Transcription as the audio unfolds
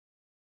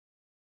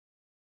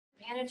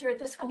Manager,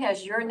 this one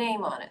has your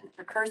name on it,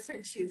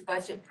 Precursor to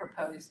budget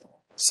proposal.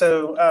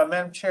 So,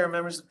 Madam Chair,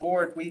 members of the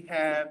board, we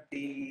have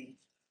the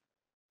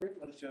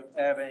privilege of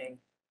having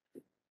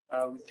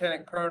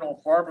Lieutenant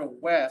Colonel Barbara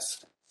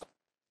West,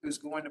 who's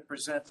going to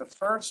present the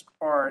first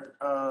part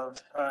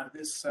of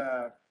this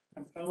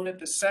component.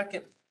 The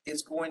second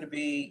is going to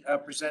be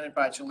presented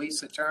by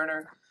Jaleesa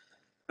Turner.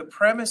 The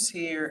premise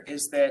here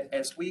is that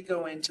as we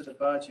go into the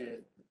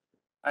budget,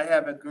 I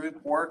have a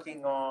group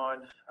working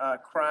on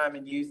crime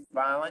and youth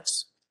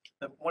violence.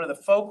 One of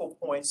the focal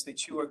points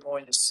that you are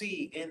going to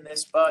see in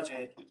this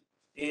budget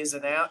is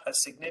a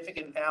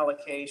significant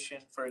allocation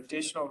for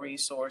additional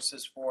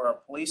resources for our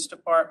police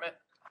department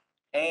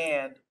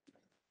and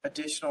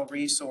additional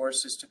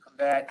resources to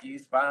combat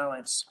youth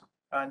violence,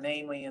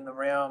 namely in the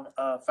realm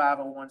of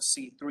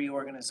 501c3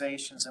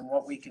 organizations and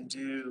what we can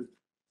do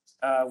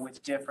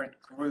with different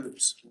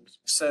groups.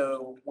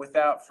 So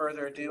without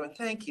further ado, and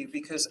thank you,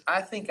 because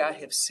I think I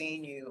have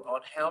seen you on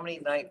how many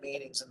night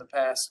meetings in the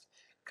past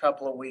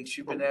couple of weeks?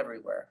 You've been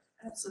everywhere.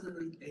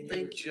 Absolutely. I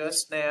think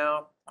just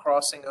now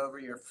crossing over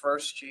your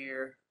first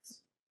year.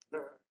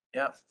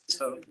 Yep.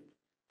 So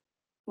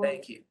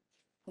thank you.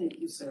 Thank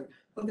you, sir.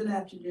 Well, good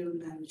afternoon,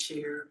 Madam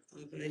Chair,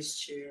 Vice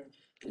Chair,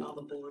 and all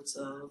the boards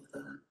of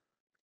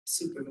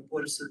the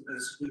Board of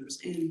Supervisors members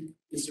and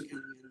Mr.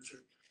 County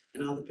Manager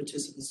and all the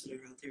participants that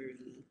are out there in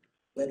the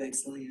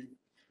WebEx land.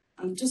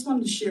 I just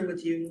wanted to share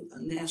with you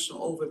a national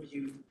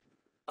overview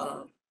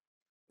of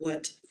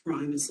what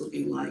crime is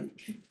looking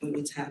like and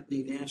what's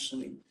happening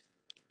nationally.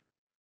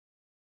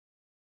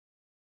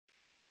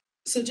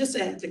 So just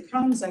to add, the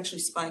crime is actually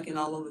spiking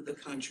all over the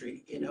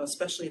country,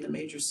 especially in the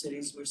major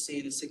cities. We're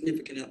seeing a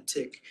significant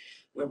uptick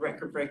where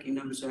record-breaking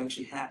numbers are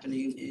actually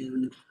happening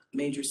in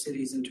major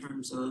cities in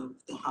terms of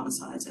the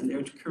homicides, and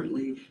they're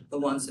currently the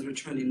ones that are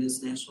trending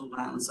this national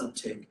violence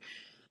uptick.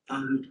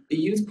 The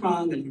youth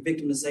crime and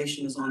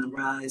victimization is on the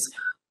rise.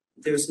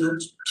 There's no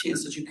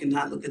chance that you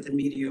cannot look at the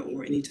media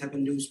or any type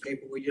of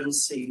newspaper where you don't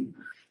see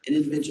an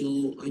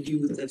individual, a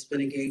youth that's been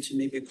engaged in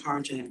maybe a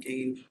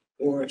carjacking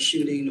or a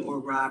shooting or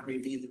robbery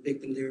being the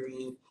victim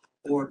thereof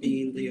or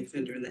being the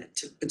offender in that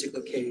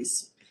particular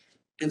case.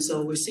 And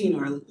so we're seeing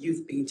our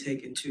youth being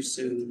taken too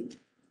soon.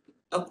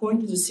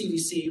 According to the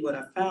CDC, what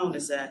I found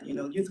is that,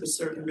 youth with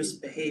certain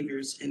risk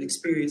behaviors and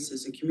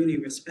experiences and community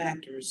risk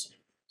factors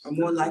are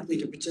more likely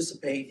to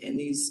participate in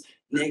these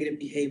negative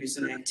behaviors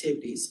and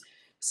activities.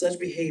 Such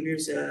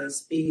behaviors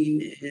as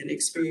being an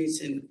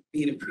experience in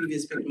being a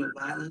previous victim of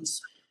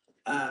violence,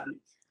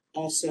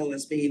 also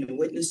as being a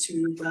witness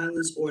to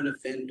violence or an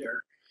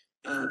offender.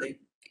 They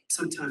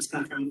sometimes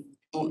come from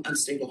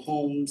unstable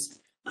homes,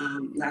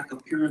 lack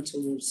of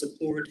parental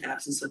support,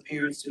 absence of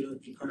parents due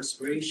to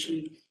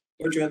incarceration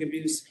or drug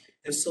abuse.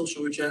 There's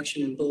social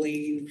rejection and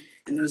bullying,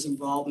 and there's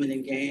involvement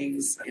in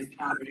gangs and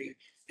poverty.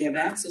 They have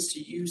access to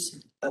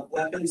use of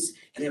weapons,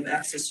 and they have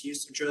access to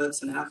use of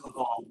drugs and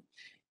alcohol.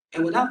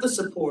 And without the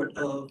support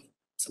of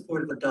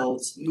supportive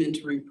adults,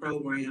 mentoring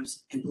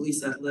programs, and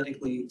police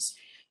athletic leagues,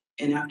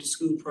 and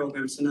after-school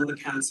programs and other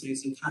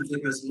counselings and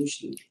conflict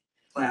resolution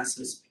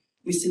classes,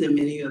 we see that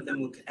many of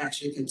them will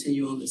actually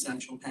continue on this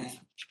actual path.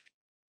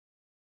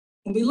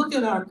 When we look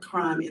at our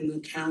crime in the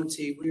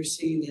county, we're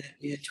seeing that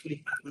we had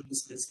 25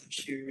 homicides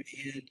last year,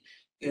 and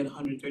we had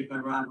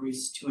 135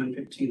 robberies,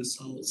 215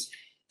 assaults,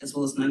 as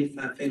well as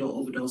 95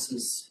 fatal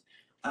overdoses.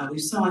 We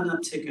saw an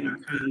uptick in our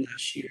crime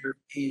last year,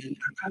 and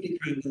our property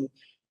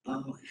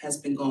crime has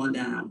been going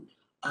down.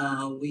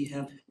 We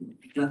have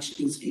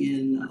reductions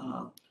in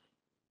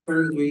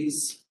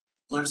burglaries,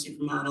 larceny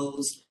from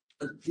autos,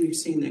 but we've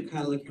seen that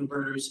catalytic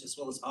converters as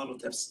well as auto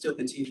theft still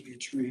continue to be a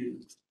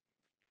trend.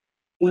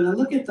 When I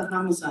look at the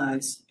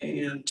homicides,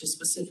 and just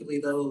specifically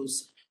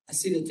those, I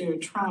see that they're a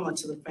trauma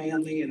to the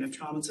family and a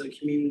trauma to the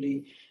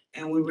community.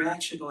 And when we're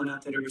actually going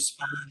out there to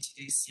respond to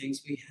these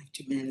things, we have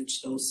to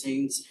manage those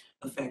things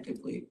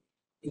effectively.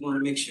 We want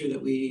to make sure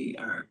that we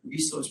are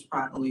resourced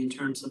properly in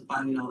terms of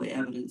finding all the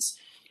evidence.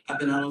 I've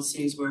been out on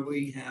scenes where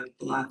we have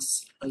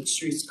blocks of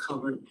streets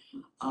covered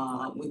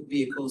with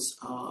vehicles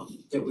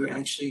that we're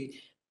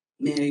actually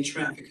manning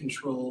traffic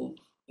control.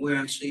 We're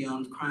actually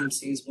on crime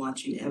scenes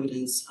watching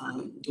evidence,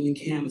 doing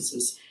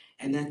canvases,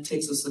 and that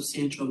takes a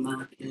substantial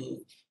amount of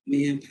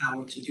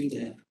manpower to do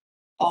that.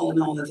 All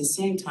in all, at the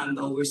same time,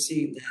 though, we're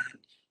seeing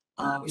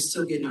that we're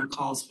still getting our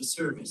calls for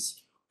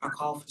service. Our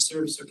call for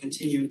service are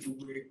continuing,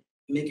 and we're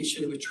making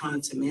sure that we're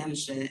trying to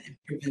manage that and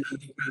prevent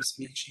other crimes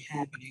from actually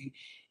happening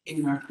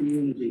in our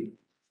community.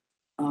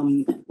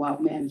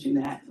 While managing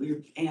that,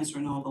 we're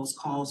answering all those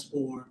calls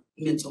for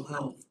mental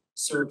health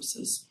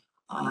services.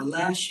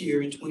 Last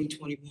year in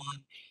 2021,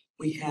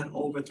 we had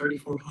over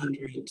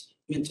 3,400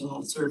 mental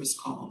health service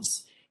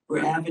calls.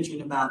 We're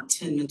averaging about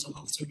 10 mental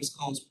health service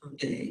calls per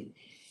day.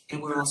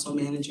 And we're also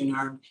managing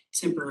our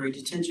temporary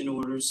detention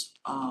orders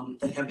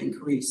that have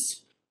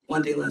increased.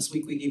 One day last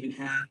week, we even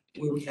had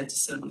where we had to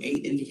send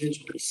 8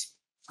 individuals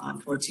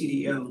for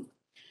TDO.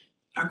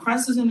 Our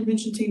crisis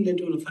intervention team, they're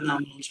doing a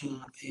phenomenal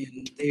job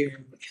and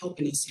they're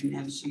helping us to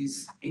manage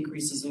these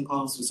increases in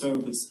calls for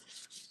service.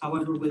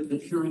 However, with the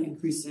current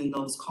increase in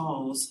those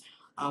calls,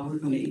 we're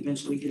going to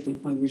eventually get to the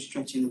point where we're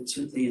stretching them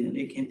too thin and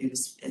they can't be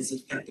as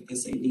effective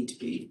as they need to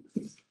be.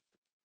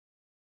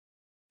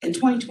 In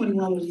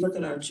 2021, when we look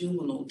at our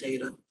juvenile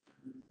data,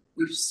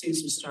 we've seen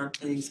some stark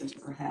things that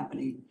are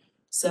happening.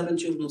 7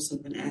 juveniles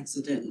have been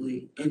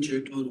accidentally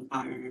injured during a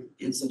firearm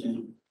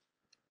incident.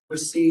 We're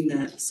seeing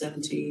that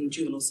 17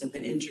 juveniles have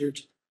been injured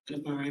in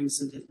a firearm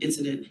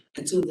incident,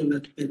 and 2 of them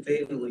have been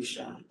fatally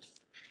shot.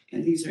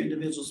 And these are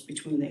individuals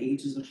between the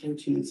ages of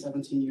 14 and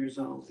 17 years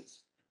old.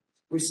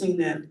 We're seeing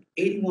that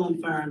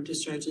 81 firearm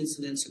discharge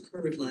incidents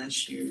occurred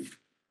last year,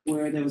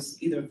 where there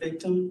was either a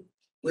victim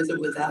with or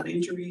without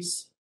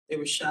injuries. They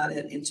were shot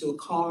into a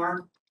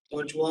car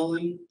or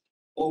dwelling,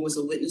 or was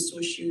a witness to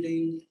a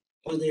shooting,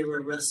 or they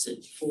were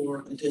arrested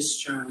for a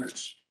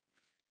discharge.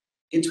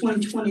 In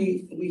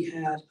 2020, we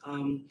had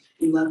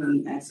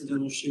 11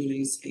 accidental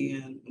shootings,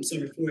 and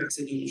 4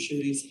 accidental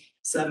shootings,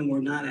 7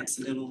 were not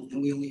accidental,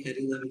 and we only had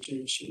 11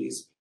 juvenile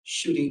shootings,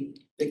 shooting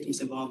victims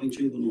involving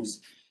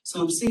juveniles.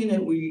 So I'm seeing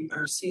that we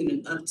are seeing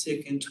an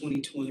uptick in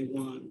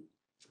 2021.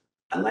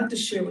 I'd like to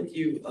share with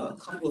you a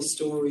couple of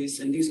stories,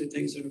 and these are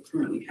things that are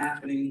currently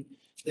happening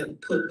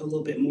that put a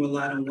little bit more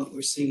light on what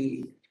we're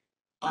seeing.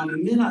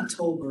 In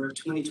mid-October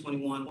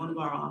 2021, one of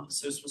our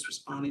officers was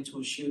responding to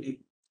a shooting.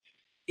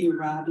 He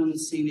arrived on the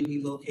scene and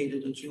he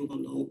located a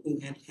juvenile who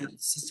had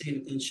sustained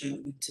a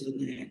gunshot wound to the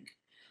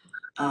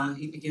neck.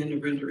 He began to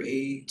render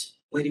aid,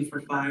 waiting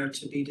for fire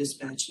to be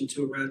dispatched and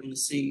to arrive on the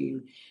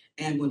scene.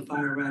 And when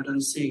fire arrived on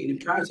the scene, and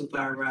prior to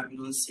fire arriving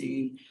on the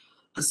scene,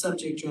 a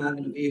subject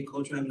driving a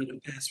vehicle, driving at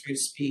a fast rate of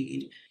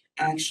speed,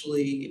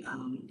 actually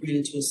ran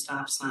into a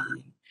stop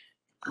sign,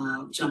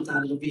 jumped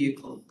out of the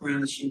vehicle,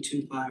 brandishing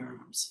 2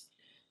 firearms.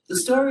 The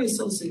story is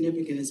so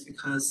significant is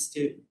because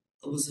there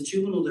was a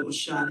juvenile that was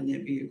shot in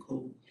that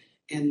vehicle,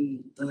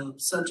 and the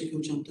subject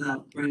who jumped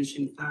out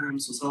brandishing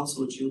firearms was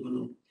also a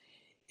juvenile,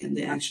 and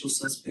the actual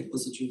suspect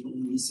was a juvenile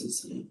in this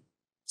incident.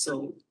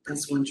 So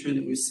that's one trend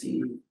that we're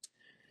seeing.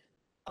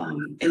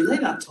 In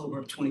late October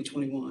of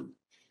 2021,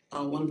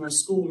 one of our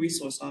school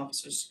resource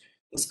officers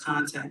was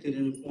contacted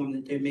and informed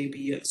that there may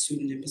be a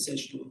student in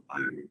possession of a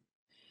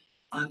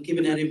firearm.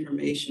 Given that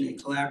information, they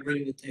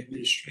collaborated with the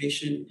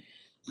administration.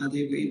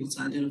 They were able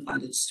to identify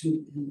the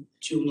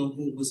juvenile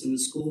who was in the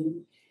school,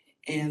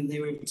 and they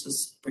were able to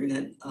bring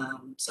that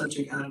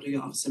subject out of the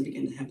office and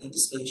begin to have that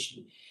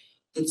discussion.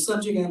 The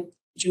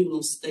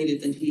juvenile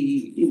stated that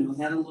he,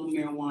 had a little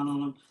marijuana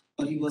on him,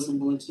 but he wasn't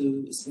willing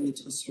to send it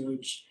to a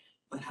search.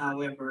 But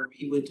however,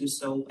 he would do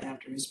so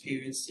after his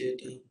parents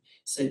did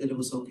say that it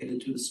was okay to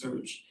do the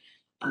search.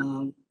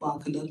 While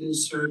conducting the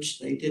search,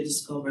 they did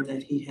discover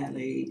that he had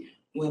a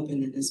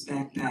weapon in his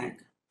backpack.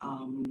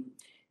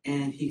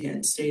 And he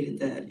had stated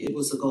that it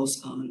was a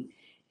ghost gun.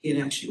 He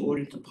had actually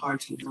ordered the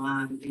parts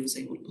online. He was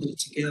able to put it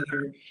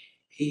together.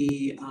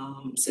 He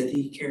said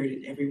he carried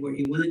it everywhere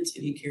he went,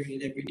 and he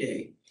carried it every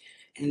day.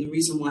 And the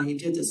reason why he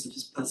did this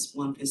is because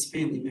one of his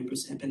family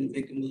members had been a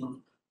victim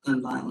of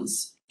gun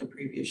violence the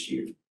previous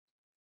year.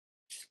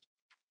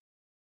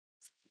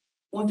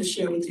 I want to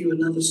share with you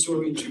another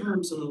story in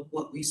terms of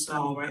what we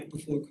saw right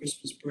before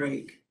Christmas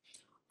break.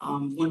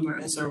 One of our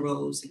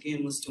SROs,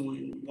 again, was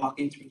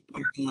walking through the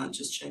parking lot,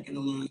 just checking the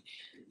line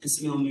and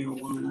smelled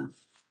marijuana.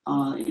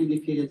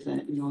 Indicated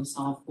that,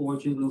 saw 4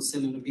 juveniles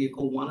sitting in a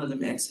vehicle. One of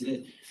them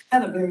exited,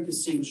 had a very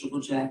distinguishable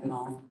jacket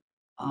on,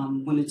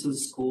 went into the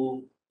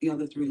school. The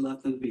other 3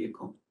 left in the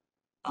vehicle.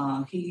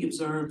 He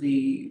observed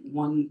the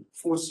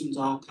 4 students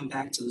all come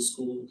back to the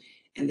school,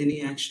 and then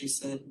he actually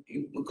said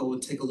he would go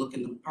and take a look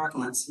in the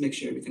parking lot to make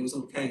sure everything was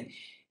okay.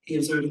 He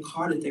observed the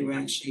car that they were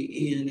actually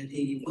in, and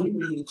he went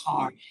around the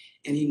car,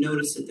 and he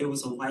noticed that there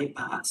was a white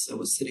box that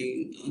was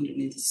sitting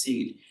underneath the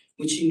seat,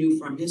 which he knew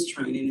from his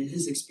training and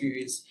his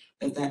experience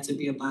that to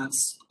be a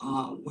box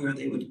where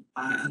they would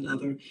buy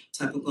another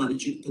type of gun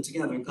that you could put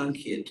together, a gun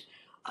kit.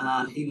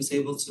 He was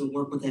able to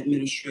work with the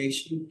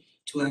administration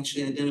to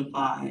actually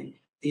identify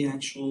the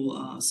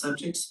actual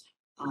subjects.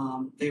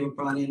 They were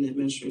brought in, the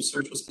administrative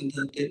search was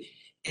conducted,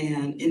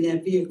 and in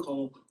that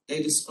vehicle,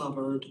 they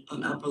discovered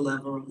an upper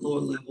level, lower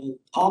level,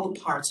 all the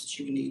parts that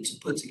you would need to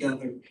put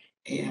together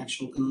an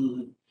actual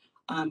gun.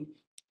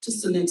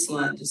 Just the next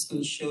slide, just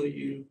going to show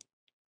you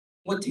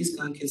what these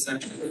gun kits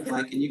actually look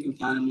like, and you can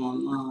find them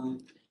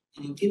online.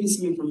 Giving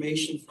some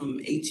information from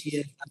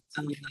ATF,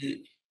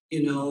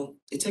 that,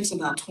 it takes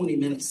about 20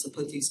 minutes to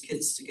put these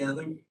kits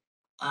together.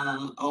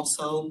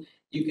 Also,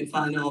 you can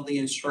find all the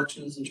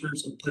instructions in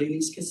terms of putting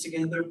these kits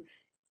together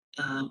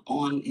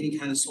on any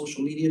kind of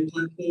social media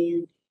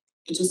platform.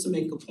 And just to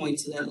make a point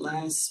to that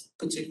last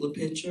particular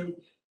picture,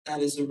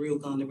 that is a real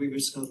gun that we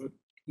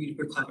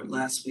recovered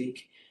last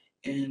week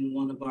in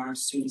one of our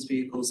students'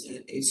 vehicles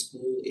at a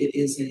school. It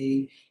is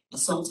a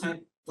assault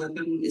type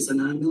weapon. It's a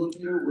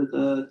 9mm with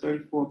a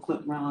 34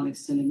 clip round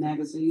extended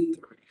magazine,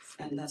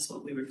 and that's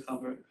what we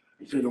recovered.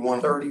 You said the one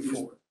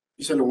 34.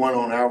 You said the one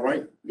on our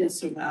right? Yes,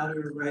 sir, the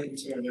outer right.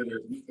 Saying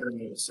that you got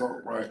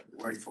an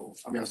rifle,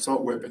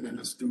 assault weapon in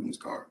a student's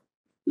car.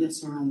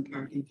 Yes, sir, on the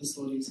parking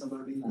facilities of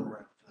our vehicle.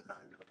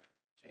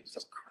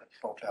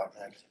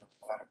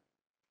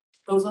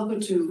 Those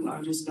other two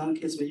are just gun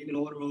kits where you can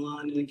order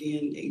online, and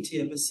again,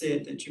 ATF has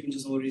said that you can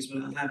just order these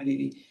without having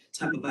any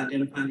type of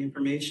identifying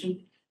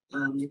information.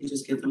 You can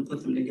just get them,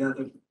 put them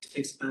together, it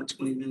takes about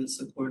 20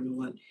 minutes according to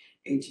what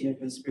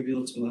ATF has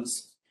revealed to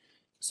us.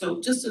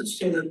 So just to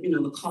share that,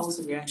 the calls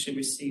that we're actually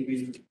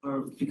receiving are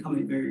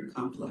becoming very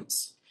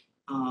complex.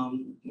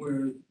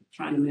 We're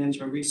trying to manage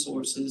our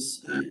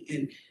resources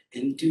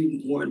and do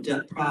more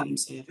in-depth problem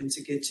solving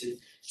to get to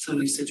some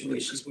of these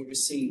situations where we're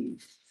seeing.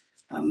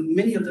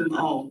 Many of them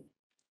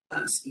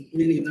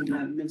many of them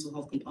have mental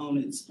health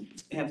components.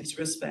 They have these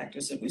risk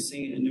factors that we're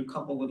seeing, and they're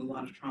coupled with a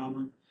lot of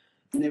trauma,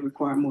 and they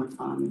require more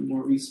time and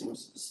more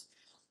resources.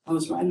 I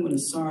was riding with a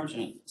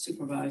sergeant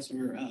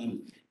supervisor.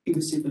 He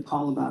received a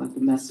call about a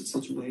domestic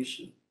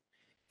situation,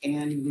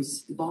 and he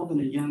was involving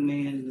a young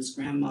man and his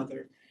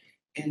grandmother.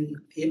 And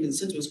he had been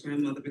sent to his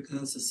grandmother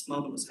because his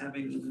mother was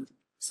having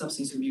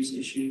substance abuse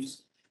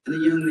issues, and the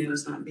young man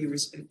was not being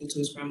respectful to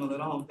his grandmother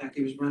at all. In fact,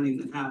 he was running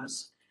the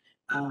house.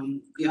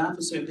 The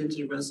officer had been to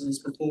the residence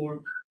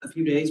before, a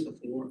few days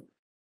before,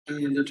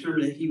 and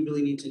determined that he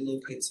really needed to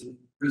locate some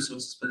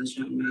resources for this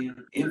young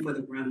man and for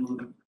the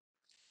grandmother.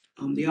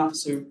 The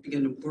officer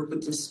began to work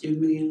with this young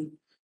man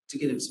to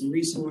get him some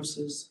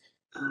resources.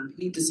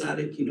 He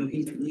decided, he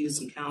needed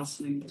some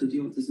counseling to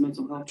deal with his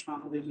mental health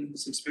trauma that he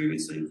was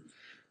experiencing,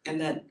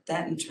 and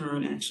that in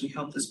turn actually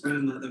helped his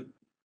grandmother,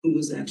 who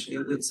was actually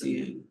at wit's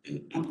end.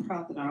 And I'm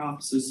proud that our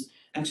officers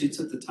actually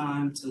took the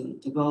time to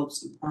develop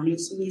some permanent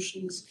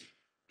solutions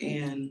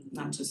and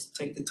not just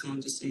take the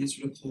time just to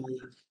answer the call and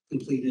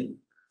complete it.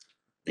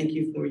 Thank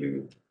you for your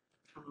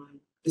time.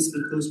 This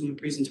concludes my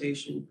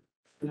presentation,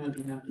 and I'd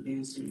be happy to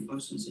answer any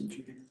questions that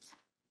you have.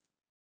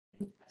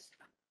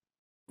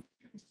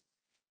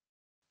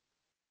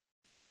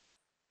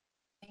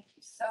 Thank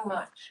you so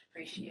much.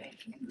 Appreciate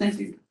it. Thank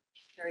you.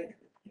 Very good.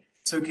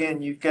 So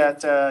again, you've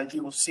got,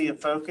 you will see a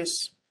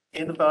focus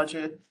in the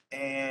budget,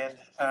 and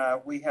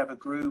we have a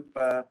group,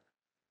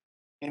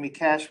 Amy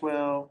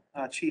Cashwell,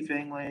 Chief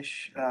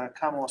English,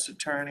 Commonwealth's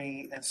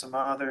Attorney, and some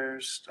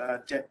others,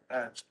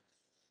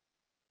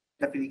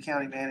 Deputy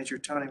County Manager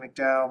Tony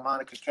McDowell,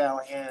 Monica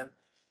Callahan,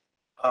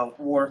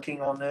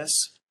 working on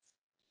this.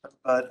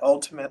 But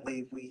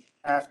ultimately, we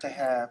have to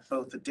have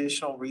both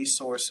additional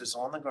resources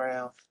on the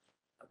ground.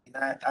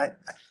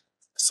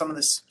 Some of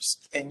this,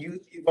 and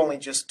you've only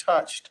just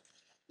touched,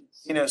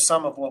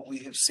 some of what we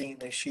have seen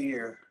this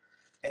year.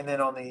 And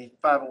then on the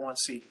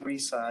 501c3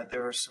 side,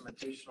 there are some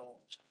additional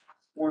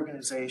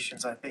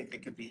organizations I think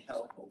that could be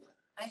helpful.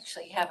 I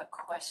actually have a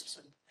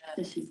question.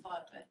 I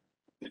thought of it.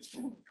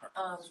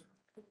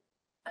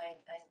 I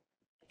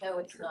know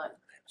it's not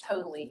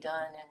totally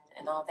done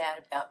and all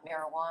that about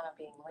marijuana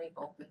being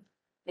legal, but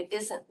it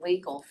isn't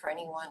legal for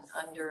anyone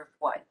under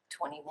what,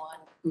 21?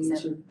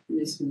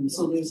 Yes, ma'am.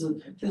 So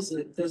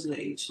there's an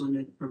age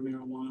limit for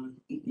marijuana.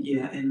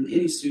 Yeah, and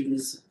any student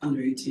is under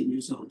 18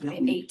 years old,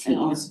 definitely. 18.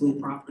 And on school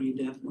property,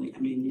 definitely. I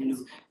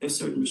mean, there's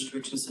certain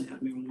restrictions to have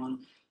marijuana.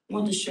 I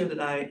wanted to share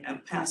that I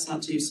passed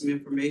out to you some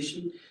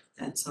information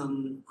that's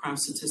crime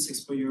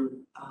statistics for your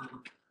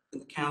for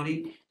the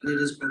county, and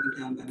it is broken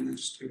down by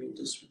magisterial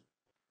district.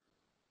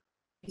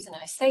 The reason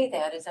I say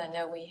that is I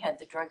know we had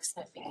the drug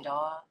sniffing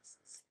dogs.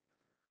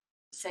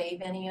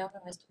 Save any of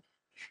them, Mr.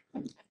 I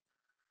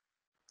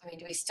mean,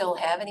 do we still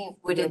have any?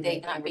 Would they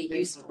not be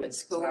useful at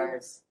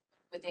schools?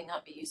 Would they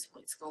not be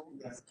useful at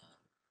schools?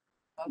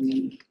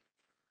 Okay.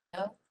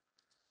 No?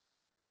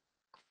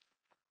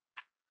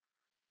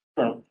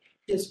 Sure.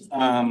 Yes.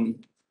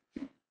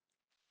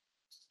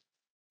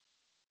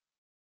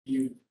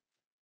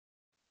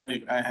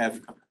 I have a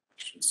couple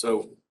questions.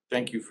 So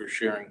thank you for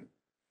sharing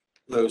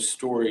those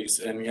stories.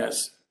 And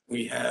yes,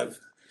 we have,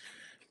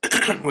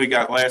 we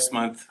got last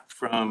month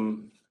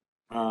from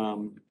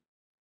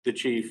the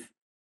chief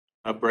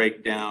a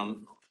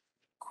breakdown.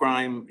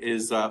 Crime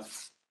is up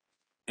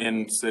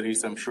in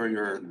cities. I'm sure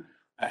you're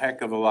a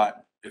heck of a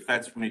lot. If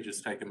that's for me,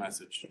 just take a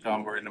message. Tell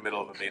them we're in the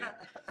middle of a meeting.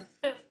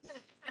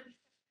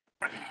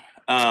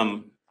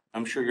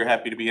 I'm sure you're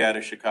happy to be out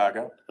of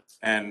Chicago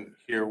and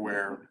here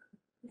where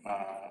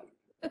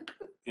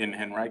in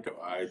Henrico,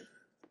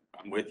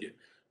 I'm with you.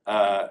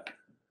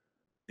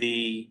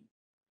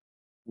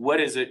 What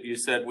is it you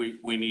said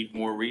we need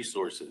more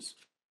resources?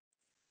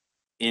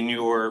 In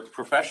your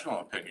professional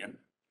opinion,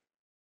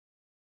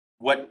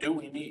 what do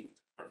we need?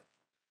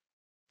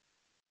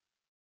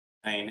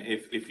 I mean,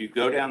 if you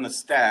go down the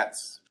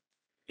stats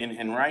in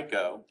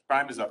Henrico,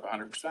 crime is up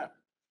 100%.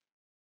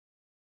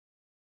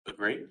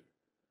 Agree?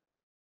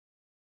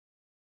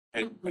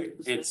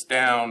 It's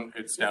down.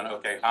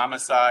 Okay,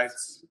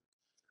 homicides.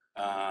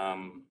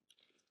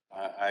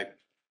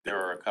 There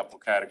are a couple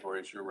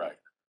categories. You're right.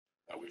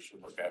 That we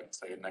should look at and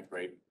say, isn't that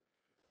great?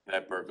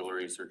 That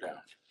burglaries are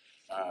down.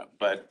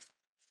 But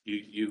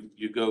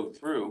you go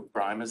through,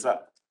 crime is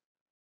up.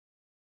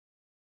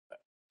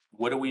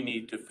 What do we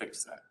need to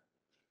fix that?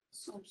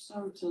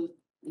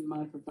 In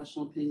my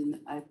professional opinion,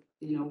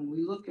 when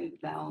we look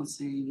at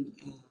balancing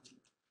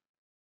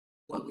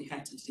what we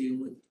had to deal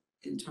with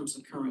in terms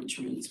of current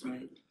trends,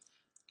 right?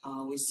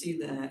 We see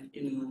that,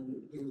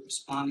 we're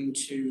responding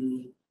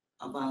to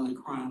a violent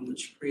crime,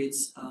 which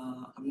creates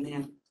a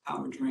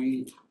manpower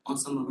drain on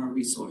some of our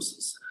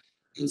resources.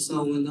 And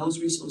so when those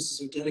resources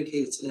are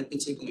dedicated to that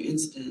particular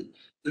incident,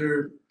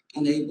 they're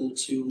unable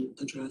to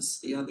address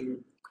the other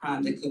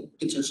crime that could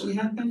potentially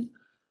happen,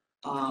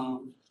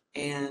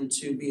 and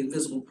to be a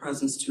visible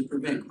presence to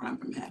prevent crime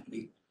from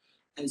happening.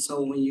 And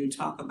so when you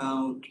talk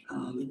about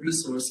the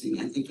resourcing,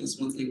 I think that's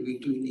one thing we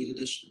do need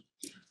additional.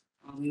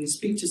 When we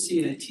speak to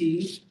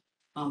CIT,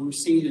 we're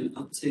seeing an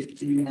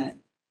uptick in that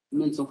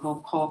mental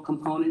health call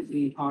component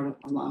being part of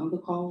a lot of the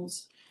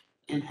calls,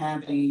 and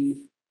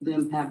having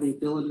them have the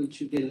ability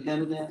to get ahead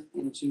of that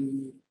and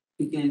to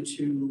begin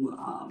to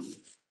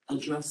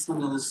address some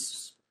of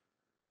those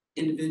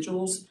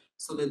individuals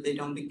so that they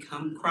don't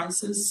become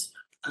crisis,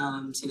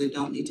 so they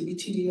don't need to be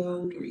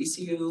TDO'd or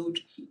ECO'd,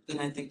 then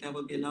I think that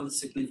would be another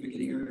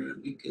significant area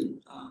we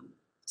could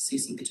see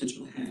some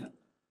potential to have.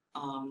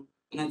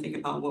 When I think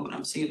about what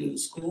I'm seeing in the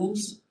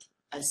schools,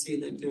 I see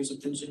that there's a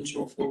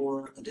potential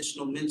for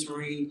additional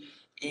mentoring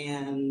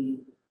and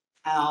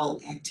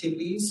PAL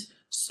activities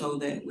so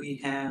that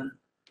we have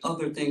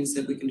other things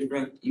that we can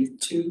direct youth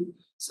to,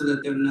 so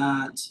that they're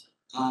not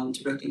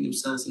directing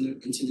themselves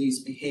into these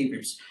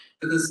behaviors.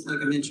 Because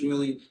like I mentioned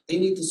earlier, they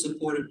need the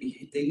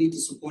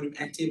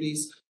supportive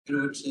activities in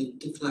order to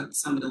deflect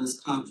some of those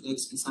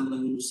conflicts and some of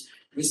those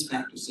risk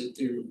factors that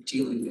they're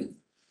dealing with.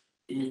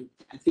 And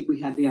I think we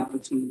have the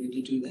opportunity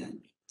to do that.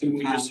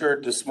 We just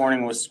heard this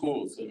morning with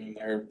schools. I mean,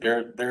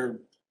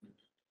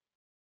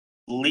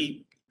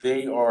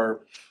 they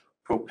are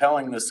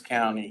propelling this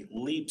county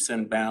leaps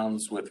and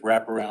bounds with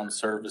wraparound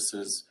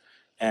services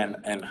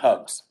and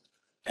hubs.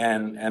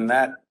 And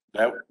that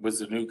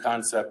was a new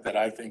concept that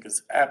I think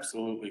is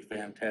absolutely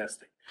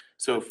fantastic.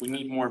 So if we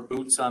need more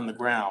boots on the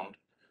ground,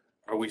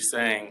 are we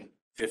saying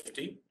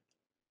 50?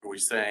 Are we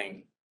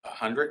saying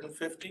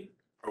 150?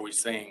 Are we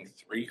saying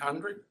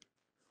 300?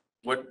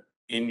 What,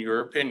 in your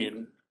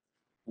opinion,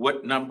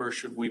 what number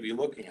should we be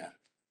looking at?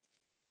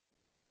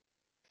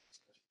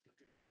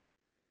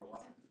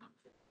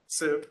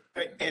 So,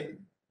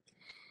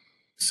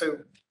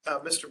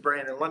 Mr.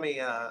 Brandon, let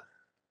me,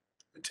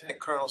 Lieutenant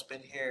Colonel's been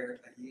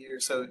here a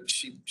year, so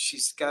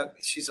she's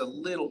a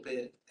little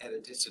bit at a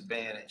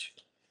disadvantage.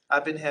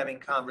 I've been having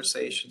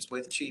conversations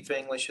with Chief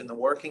English, and the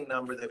working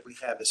number that we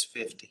have is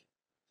 50.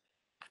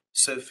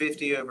 So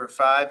 50 over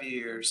 5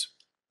 years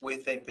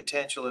with a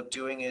potential of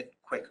doing it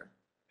quicker.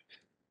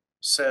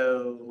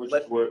 So.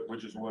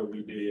 Which is what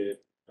we did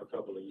a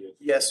couple of years.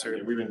 Yes, sir. I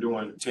mean, we've been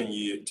doing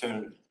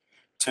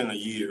 10 a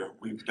year.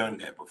 We've done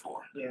that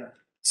before. Yeah.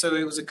 So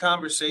it was a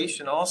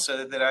conversation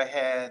also that I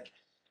had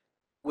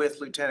with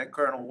Lieutenant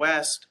Colonel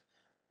West,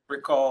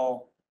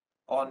 recall,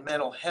 on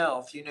mental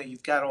health.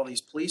 You've got all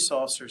these police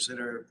officers that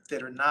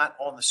are not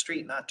on the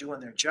street, not doing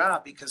their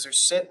job because they're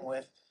sitting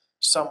with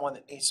someone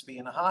that needs to be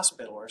in a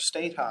hospital or a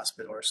state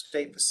hospital or a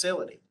state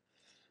facility.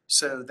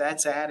 So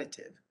that's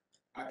additive.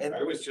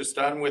 I was just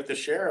on with the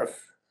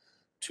sheriff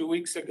 2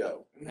 weeks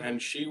ago,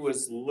 and she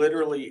was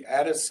literally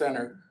at a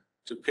center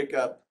to pick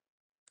up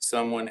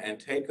someone and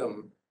take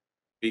them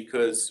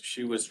because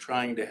she was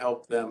trying to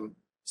help them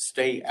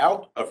stay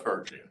out of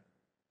her jail.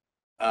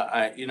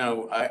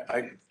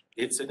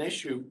 It's an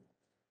issue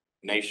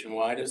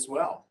nationwide as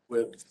well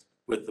with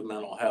the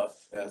mental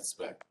health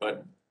aspect.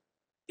 But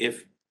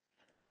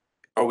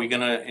are we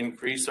going to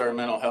increase our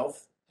mental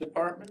health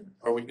department?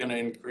 Are we going to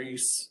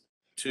increase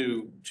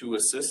to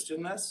assist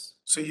in this?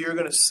 So you're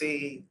going to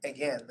see,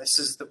 again, this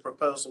is the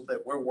proposal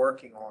that we're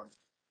working on.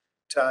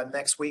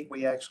 Next week,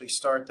 we actually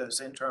start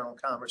those internal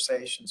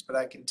conversations, but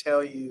I can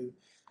tell you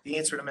the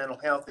answer to mental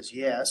health is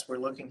yes, we're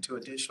looking to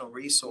additional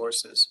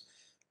resources.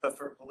 But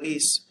for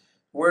police,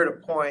 we're at a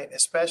point,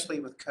 especially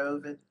with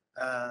COVID,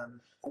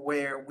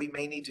 where we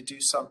may need to do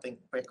something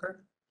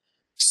quicker.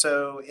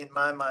 So in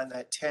my mind,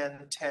 that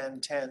 10, 10,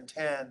 10,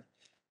 10,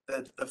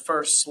 the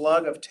first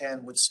slug of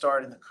 10 would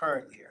start in the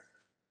current year.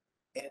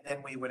 And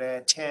then we would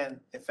add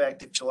 10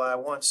 effective July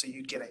 1, so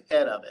you'd get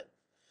ahead of it.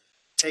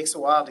 Takes a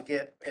while to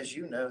get, as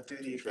you know,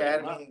 through the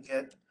academy and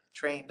get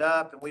trained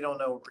up, and we don't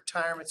know what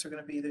retirements are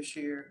going to be this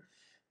year.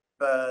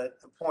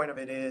 But the point of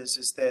it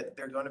is that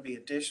there are going to be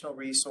additional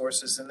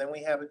resources, and then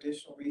we have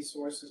additional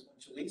resources when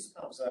Jalise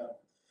comes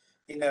up.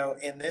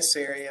 In this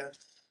area,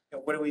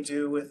 what do we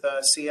do with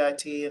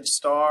CIT and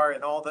STAR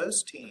and all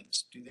those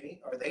teams?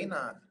 Are they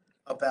not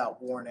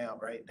about worn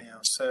out right now?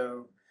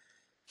 So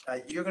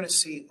you're going to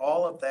see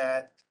all of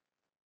that.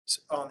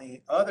 On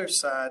the other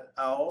side,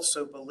 I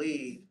also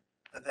believe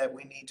that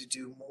we need to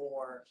do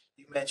more.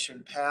 You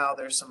mentioned PAL.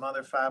 There's some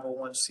other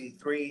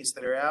 501c3s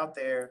that are out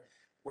there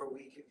where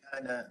we can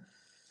kind of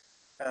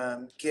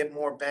get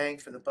more bang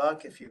for the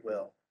buck, if you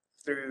will,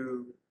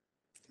 through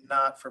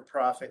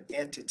not-for-profit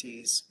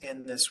entities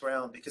in this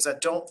realm, because I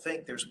don't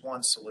think there's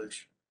one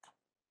solution.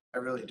 I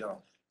really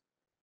don't.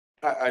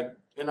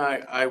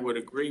 I would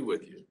agree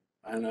with you.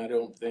 and I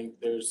don't think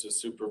there's a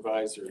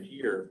supervisor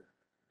here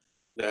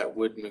that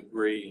wouldn't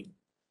agree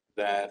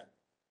that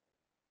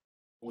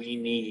we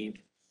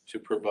need to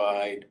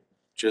provide,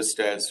 just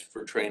as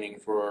for training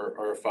for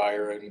our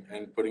fire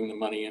and putting the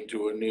money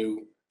into a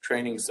new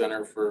training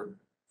center for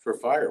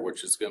fire,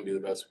 which is gonna be the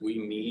best. We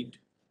need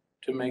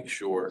to make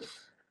sure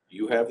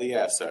you have the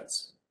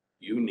assets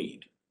you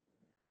need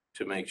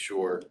to make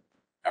sure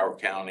our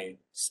county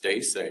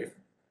stays safe.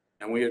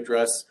 And we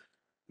address,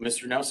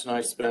 Mr. Nelson and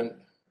I spent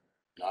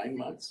 9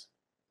 months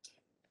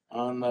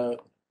on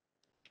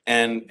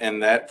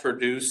and that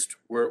produced,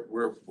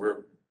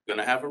 we're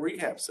gonna have a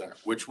rehab center,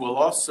 which will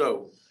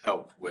also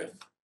help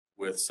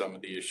with some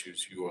of the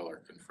issues you all are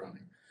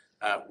confronting.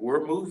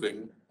 We're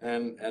moving,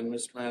 and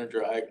Mr.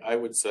 Manager, I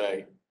would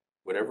say,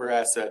 whatever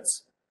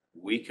assets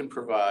we can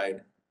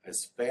provide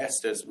as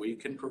fast as we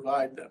can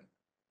provide them,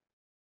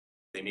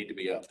 they need to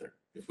be out there.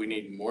 If we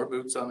need more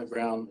boots on the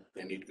ground,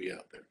 they need to be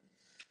out there.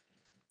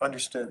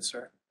 Understood,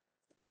 sir.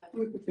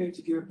 We're prepared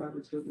to gear up our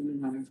children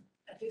and hire.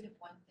 I do have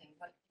one thing.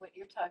 What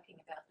you're talking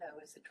about though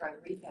is the drug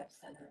rehab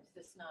center. Is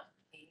this not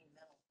needing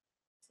mental?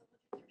 Facilities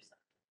or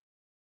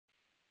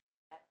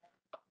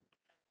something?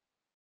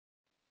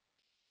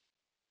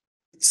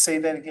 Say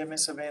that again,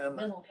 Ms. Savannah.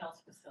 Mental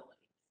health facility.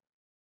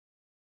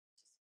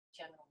 Just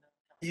general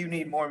mental health. You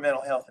need more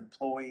mental health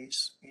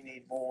employees. You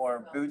need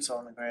more boots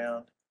on the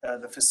ground.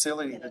 The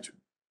facility,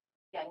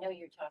 Yeah, I know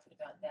you're talking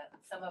about that.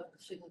 But some of them,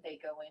 shouldn't they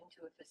go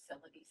into a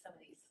facility? Some of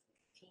these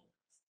teams.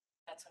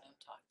 That's what I'm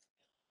talking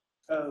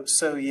about. oh,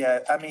 so yeah,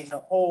 I mean,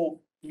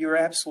 you're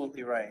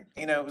absolutely right.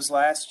 You know, it was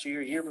last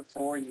year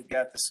before, you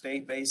got the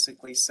state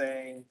basically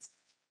saying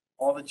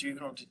all the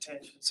juvenile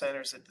detention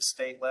centers at the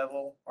state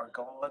level are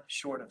gone,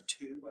 short of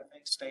 2, I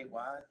think,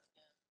 statewide.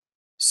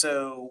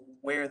 So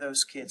where are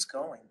those kids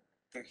going?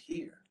 They're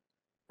here,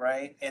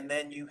 right? And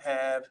then you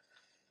have,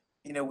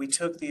 you know, we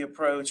took the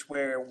approach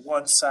where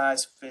one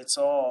size fits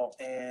all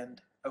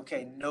and,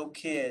 okay, no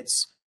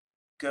kids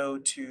go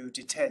to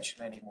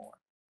detention anymore.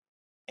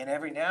 And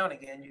every now and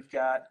again, you've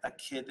got a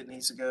kid that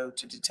needs to go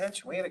to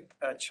detention. We had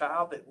a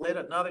child that lit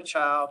another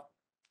child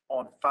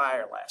on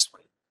fire last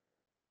week.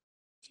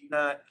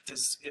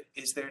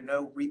 Is there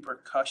no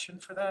repercussion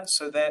for that?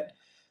 So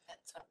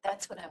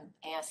That's what I'm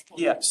asking.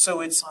 yeah,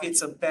 so it's a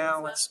It's not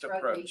balanced drug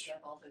approach.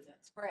 rehab, although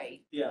that's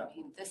great. Yeah. I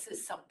mean, this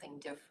is something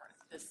different.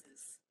 This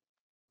is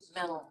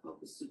mental,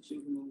 Focus to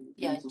juvenile.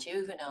 yeah, mental.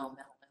 juvenile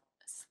mental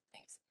illness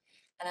things.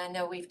 And I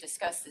know we've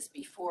discussed this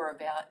before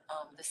about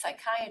the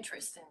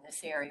psychiatrists in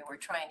this area. We're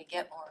trying to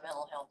get more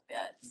mental health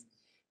beds.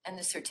 And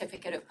the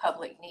certificate of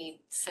public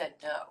need said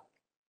no.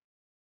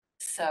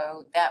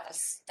 So that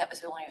was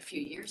only a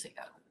few years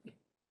ago.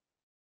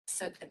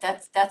 So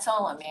that's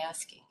all I'm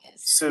asking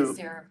So- is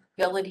there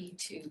ability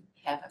to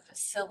have a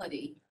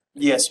facility?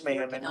 Yes,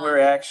 ma'am, and we're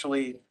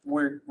actually,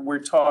 we're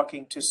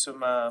talking to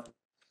some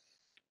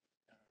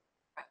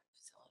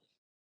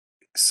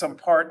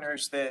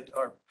partners that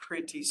are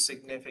pretty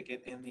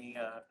significant in the,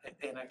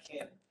 and I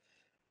can't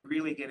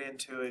really get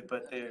into it,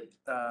 but they're,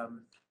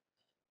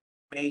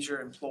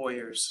 major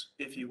employers,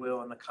 if you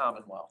will, in the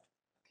Commonwealth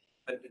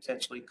that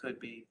potentially could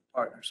be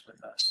partners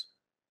with us.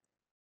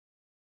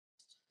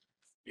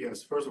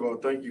 Yes, first of all,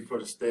 thank you for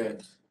the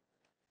stats.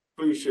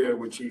 Please share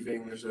with Chief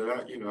English that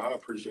I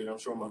appreciate, I'm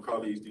sure my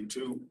colleagues do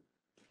too.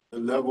 The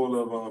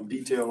level of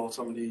detail on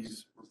some of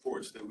these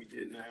reports that we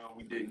did now,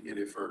 we didn't get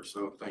it first,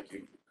 so thank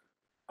you.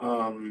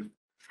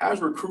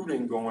 How's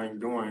recruiting going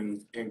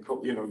during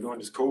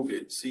this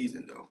COVID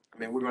season though? I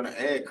mean, we're gonna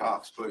add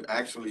cops, but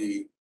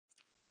actually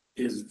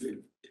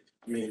do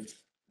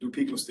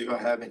people still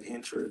have an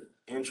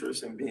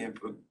interest in being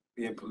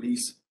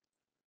police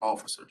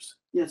officers?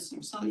 Yes,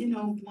 sir. So,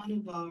 one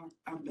of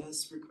our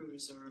best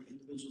recruiters are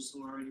individuals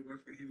who already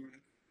work for Henrico.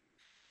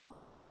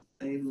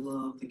 They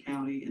love the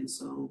county, and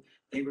so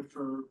they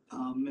refer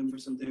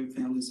members of their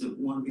families that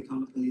want to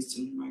become a police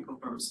to Henrico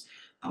first.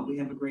 We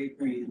have a great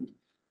brand.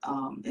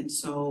 And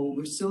so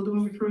we're still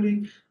doing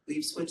recruiting.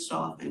 We've switched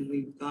off and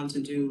we've gone to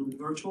do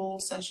virtual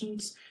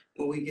sessions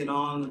where we get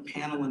on a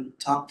panel and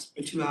talk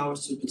for 2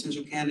 hours to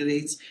potential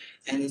candidates.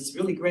 And it's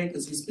really great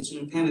because these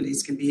potential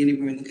candidates can be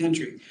anywhere in the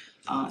country.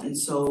 And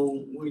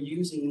so we're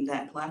using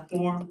that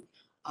platform.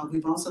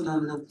 We've also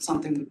done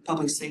something with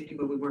public safety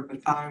where we work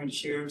with fire and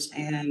sheriffs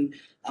and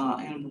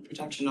animal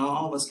protection.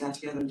 All of us got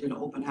together and did an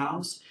open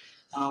house.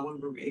 We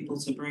were able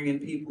to bring in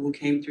people who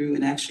came through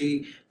and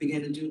actually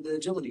began to do the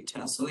agility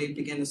test. So they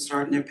began to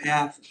start in their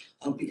path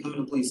of becoming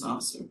a police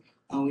officer.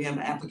 We have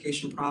an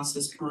application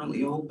process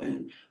currently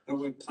open where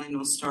we're planning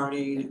on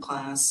starting a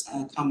class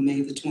come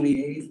May the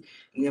 28th. And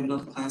we have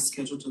another class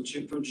scheduled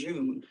for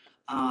June.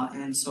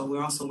 And so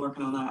we're also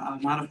working on our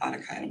modified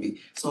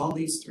academy. So all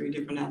these 3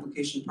 different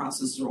application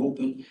processes are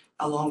open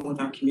along with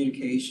our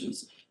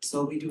communications.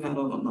 So we do have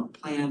a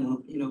plan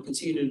of,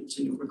 continue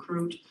to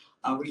recruit,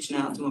 reaching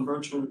out, doing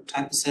virtual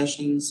type of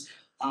sessions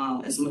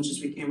as much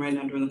as we can right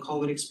now during the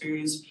COVID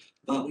experience.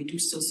 But we do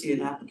still see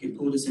an applicant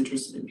pool that's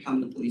interested in becoming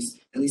the police,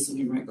 at least in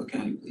Henrico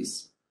County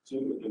Police. So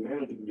the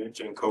manager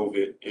mentioned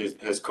COVID.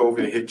 Has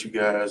COVID hit you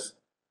guys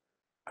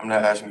I'm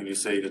not asking you to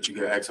say that you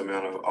got X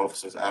amount of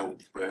officers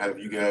out, but have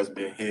you guys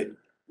been hit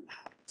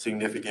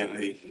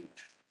significantly?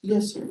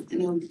 Yes, sir.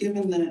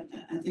 Given that,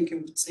 I think it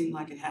would seem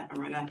like it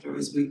happened right after,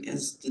 as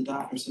the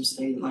doctors have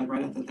stated, like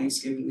right after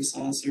Thanksgiving, we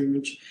saw a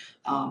surge.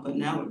 But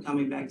now we're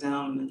coming back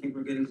down, and I think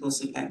we're getting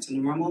closer back to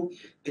normal.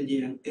 But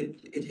yeah,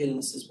 it hit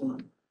us as well.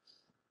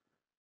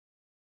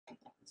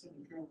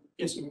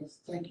 Yes, sir.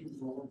 Thank you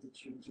for all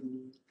that you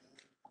do.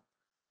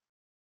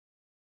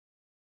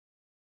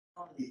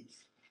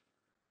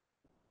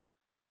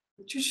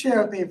 Would you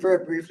share with me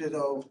very briefly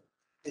though,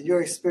 in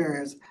your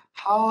experience,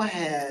 how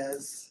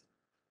has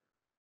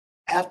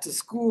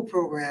after-school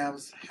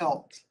programs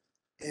helped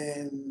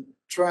in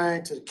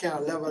trying to kind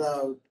of level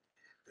out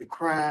the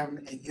crime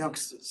in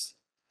youngsters?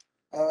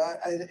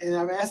 And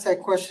I've asked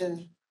that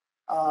question,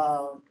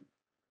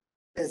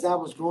 as I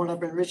was growing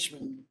up in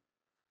Richmond.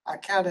 I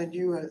kind of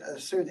knew a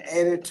certain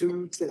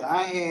attitude that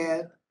I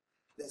had,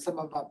 that some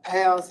of my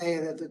pals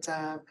had at the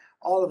time,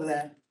 all of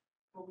that.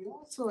 But we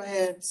also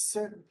had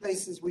certain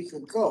places we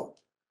could go.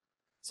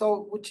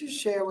 So would you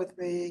share with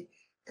me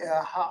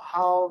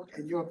how,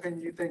 in your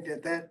opinion, you think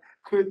that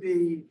could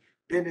be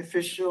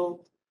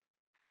beneficial?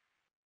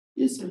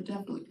 Yes, sir,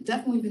 definitely.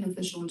 Definitely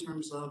beneficial in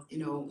terms of,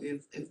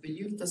 if the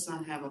youth does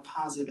not have a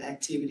positive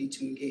activity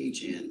to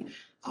engage in,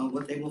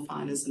 what they will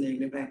find is a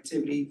negative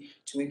activity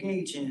to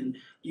engage in.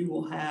 You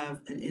will have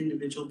an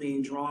individual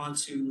being drawn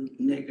to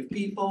negative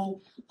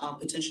people,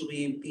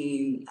 potentially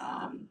being,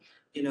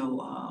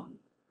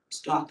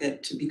 stalked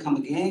at to become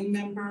a gang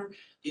member,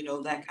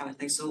 that kind of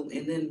thing. So,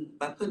 and then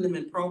by putting them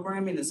in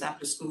programming, it's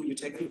after school, you're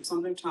taking up some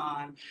of their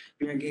time,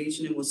 you're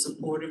engaging them with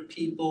supportive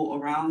people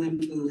around them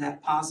who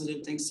have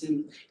positive things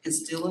to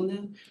instill in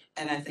them.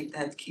 And I think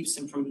that keeps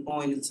them from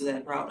going into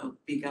that route of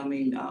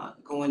becoming,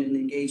 going and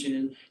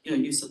engaging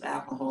in, use of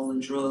alcohol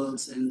and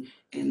drugs and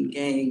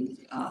gang,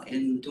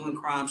 and doing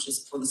crimes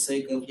just for the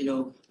sake of,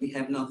 we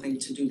have nothing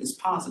to do that's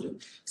positive.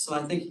 So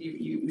I think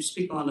you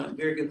speak on a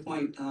very good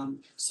point,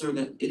 sir,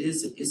 that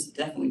it's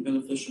definitely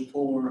beneficial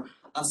for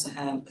us to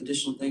have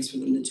additional things for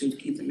them to do to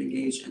keep them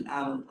engaged and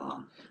out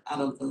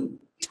of the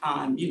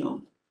time,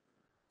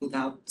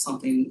 without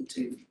something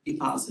to be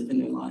positive in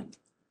their life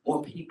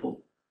or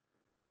people.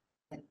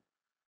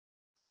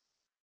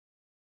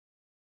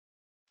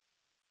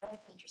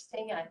 That's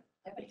interesting.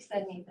 Nobody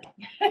said anything.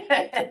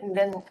 And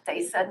then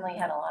they suddenly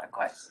had a lot of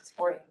questions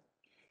for you.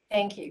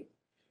 Thank you.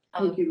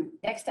 Thank you.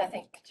 Next, I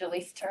think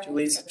Jaleesa Turner.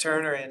 Jaleesa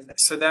Turner, and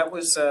so that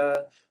was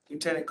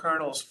Lieutenant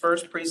Colonel's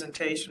first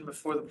presentation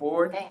before the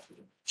board. Thank you.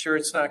 Sure,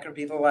 it's not going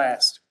to be the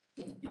last.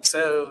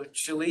 So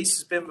Jaleesa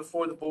has been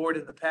before the board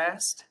in the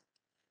past.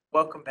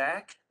 Welcome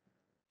back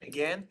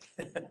again.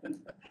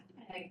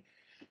 Okay.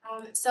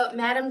 So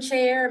Madam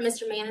Chair,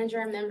 Mr. Manager,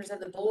 and members of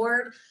the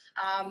board,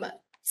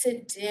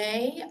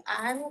 today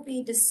I will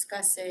be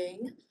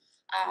discussing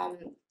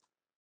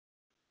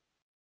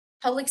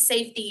public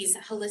safety's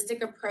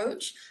holistic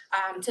approach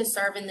to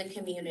serve in the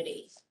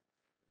community.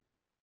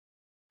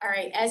 All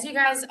right, as you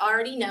guys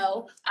already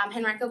know,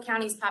 Henrico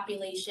County's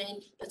population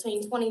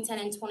between 2010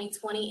 and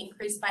 2020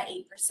 increased by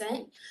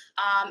 8%,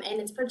 and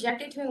it's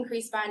projected to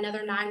increase by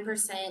another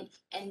 9%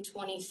 in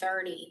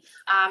 2030.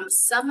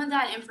 Some of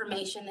that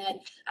information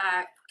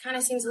that kind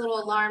of seems a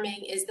little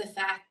alarming is the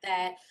fact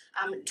that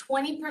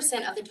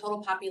 20% of the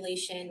total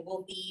population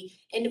will be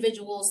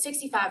individuals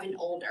 65 and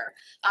older.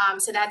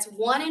 So that's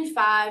 1 in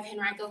 5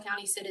 Henrico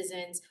County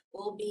citizens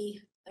will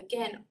be,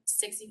 again,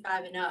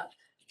 65 and up.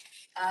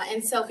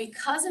 And so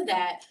because of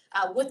that,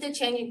 with the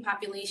changing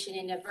population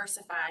and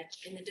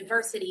the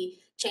diversity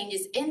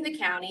changes in the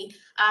county,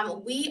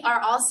 we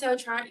are also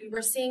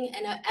we're seeing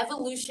an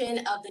evolution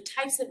of the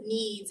types of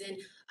needs and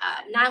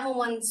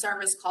 911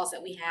 service calls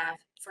that we have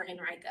for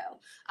Henrico.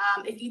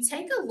 If you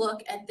take a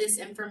look at this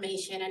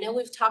information, I know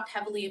we've talked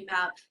heavily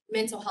about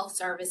mental health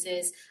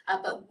services,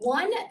 but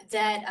one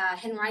that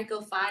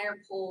Henrico Fire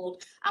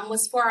pulled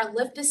was for our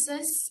lift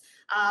assist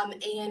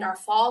and our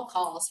fall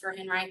calls for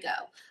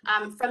Henrico.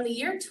 From the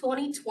year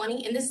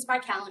 2020, and this is by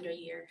calendar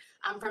year,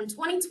 from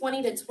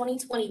 2020 to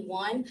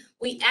 2021,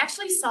 we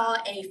actually saw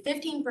a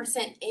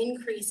 15%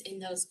 increase in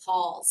those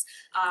calls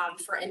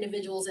for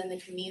individuals in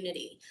the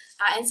community.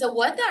 And so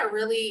what that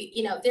really,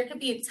 there could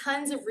be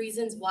tons of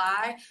reasons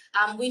why.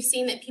 We've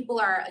seen that people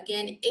are,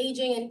 again,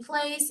 aging in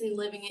place and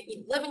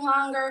living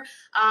longer.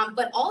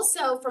 But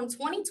also from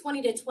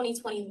 2020 to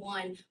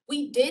 2021,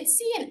 we did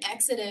see an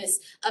exodus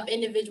of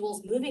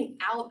individuals moving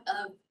out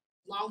of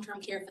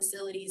long-term care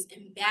facilities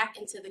and back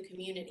into the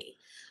community.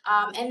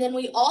 And then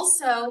we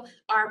also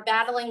are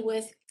battling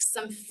with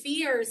some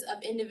fears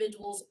of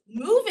individuals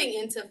moving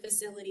into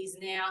facilities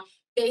now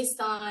based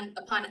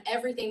upon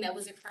everything that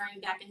was occurring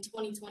back in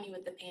 2020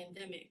 with the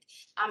pandemic.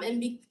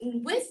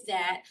 And with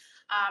that,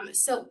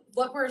 so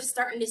what we're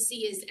starting to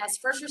see is as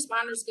first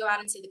responders go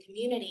out into the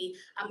community,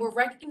 we're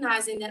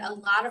recognizing that a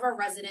lot of our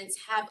residents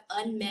have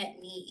unmet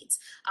needs.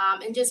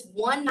 And just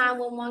one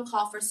 911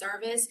 call for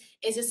service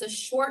is just a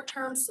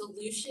short-term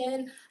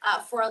solution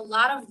for a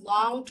lot of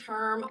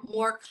long-term,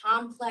 more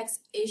complex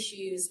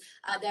issues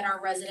that our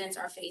residents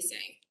are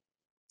facing.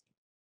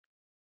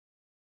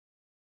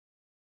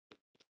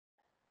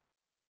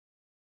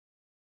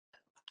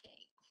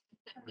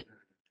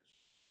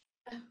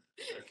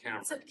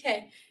 camera. It's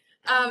okay.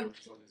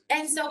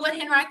 And so what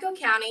Henrico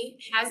County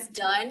has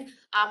done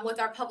with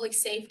our public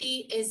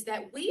safety is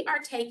that we are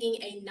taking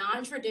a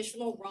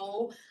non-traditional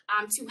role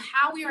to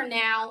how we are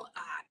now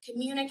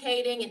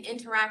communicating and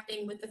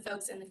interacting with the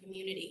folks in the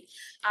community.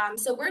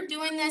 So we're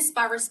doing this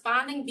by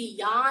responding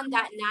beyond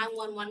that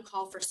 911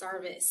 call for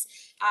service.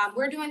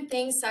 We're doing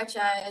things such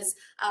as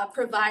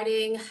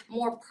providing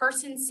more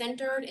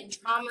person-centered and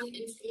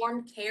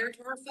trauma-informed care to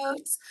our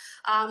folks.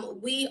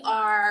 We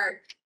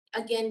are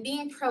again,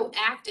 being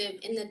proactive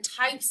in the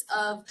types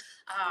of,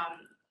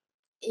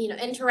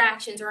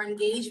 interactions or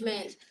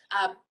engagement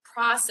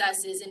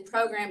processes and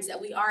programs that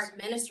we are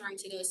administering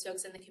to those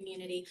folks in the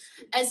community,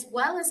 as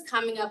well as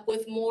coming up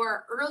with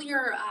more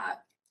earlier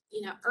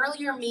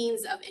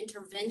means of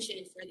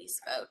intervention for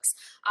these folks.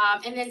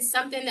 And then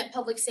something that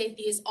public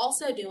safety is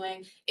also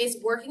doing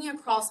is working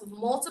across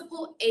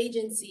multiple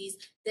agencies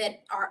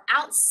that are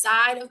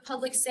outside of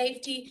public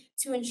safety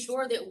to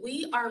ensure that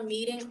we are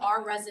meeting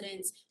our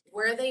residents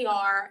where they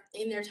are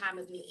in their time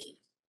of need.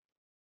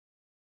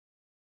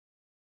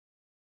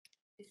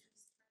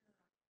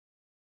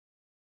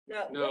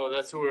 No,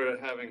 that's what we're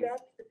having.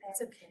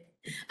 That's okay.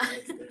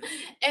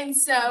 And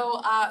so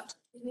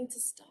we need to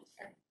stop.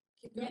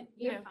 Keep going.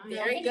 Yeah.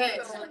 Very good.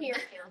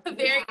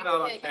 Very Not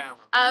on good. camera.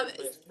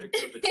 Let's pick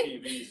up the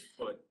TV's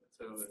foot.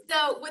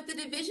 So with the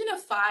Division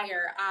of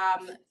Fire,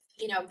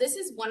 this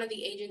is one of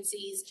the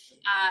agencies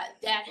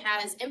that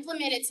has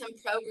implemented some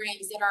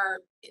programs that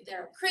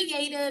are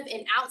creative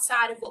and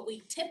outside of what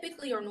we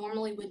typically or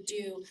normally would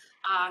do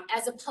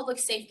as a public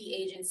safety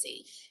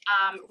agency.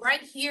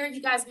 Right here,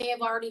 you guys may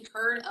have already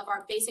heard of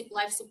our basic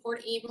life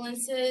support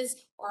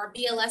ambulances or our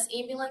BLS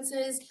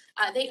ambulances.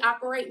 They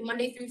operate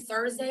Monday through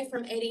Thursday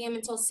from 8 a.m.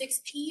 until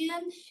 6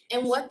 p.m.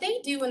 And what they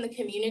do in the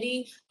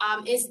community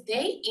is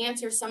they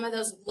answer some of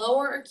those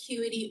lower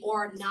acuity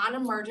or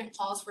non-emergent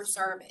calls for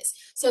service.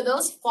 So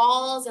those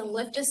falls and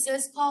lift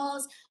assist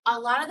calls, a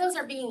lot of those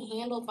are being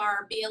handled by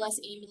our BLS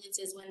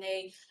ambulances when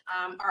they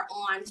are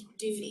on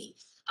duty.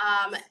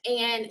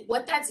 And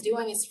what that's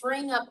doing is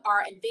freeing up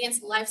our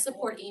advanced life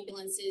support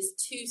ambulances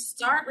to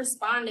start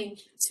responding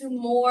to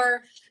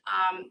more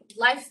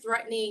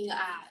life-threatening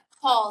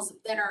calls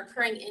that are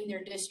occurring in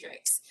their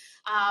districts.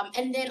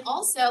 And then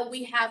also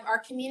we have our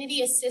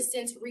Community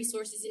Assistance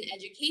Resources and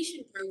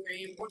Education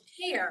Program, or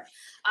CARE.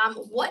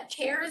 What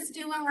CARE is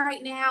doing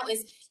right now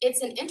is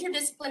it's an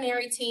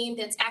interdisciplinary team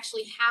that's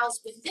actually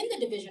housed within the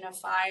Division of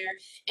Fire.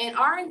 And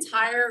our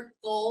entire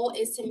goal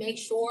is to make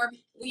sure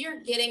we are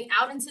getting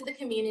out into the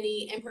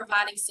community and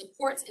providing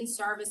supports and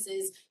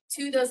services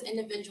to those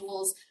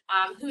individuals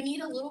who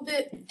need a little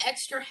bit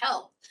extra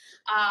help.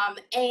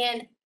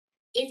 And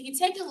if you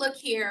take a look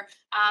here,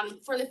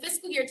 for the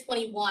fiscal year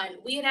 21,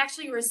 we had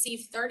actually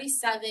received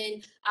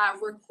 37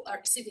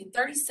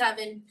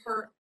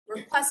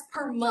 requests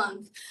per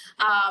month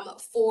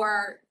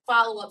for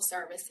follow-up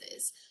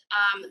services.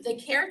 The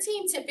CARE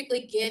team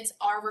typically gets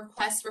our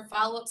requests for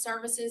follow-up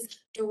services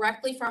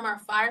directly from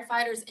our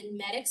firefighters and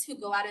medics who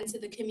go out into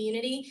the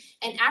community.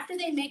 And after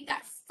they make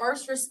that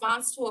first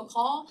response to a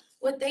call,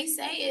 what they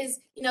say is,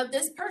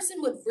 this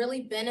person would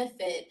really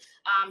benefit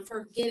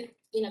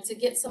to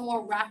get some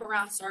more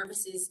wraparound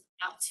services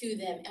out to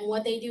them. And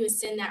what they do is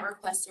send that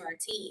request to our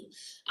team.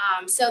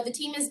 So the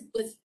team is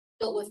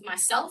built with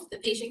myself, the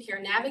patient care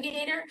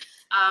navigator,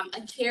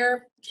 a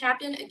care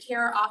captain, a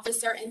care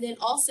officer, and then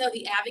also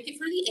the advocate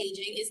for the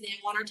aging is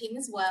now on our team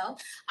as well.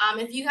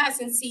 If you guys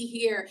can see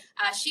here,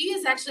 she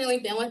has actually only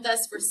been with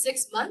us for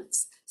 6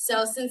 months.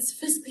 So since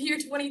fiscal year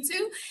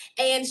 22,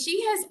 and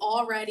she has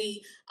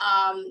already,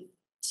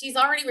 she's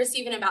already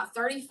receiving about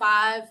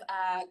 35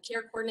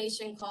 care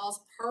coordination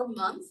calls per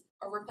month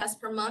or requests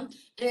per month.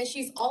 And then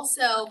she's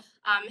also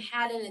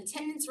had an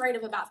attendance rate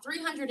of about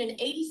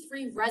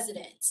 383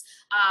 residents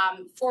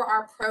for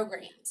our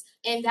programs.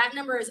 And that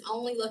number is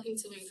only looking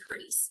to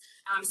increase.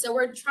 So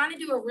we're trying to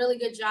do a really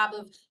good job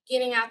of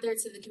getting out there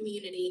to the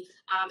community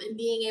and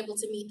being able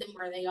to meet them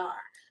where they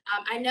are.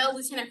 I know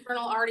Lieutenant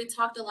Colonel already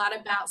talked a lot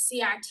about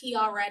CIT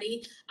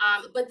already,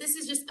 but this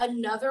is just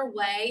another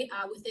way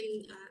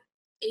within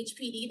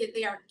HPD that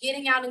they are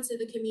getting out into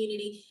the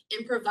community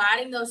and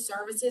providing those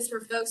services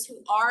for folks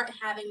who are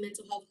having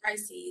mental health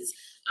crises.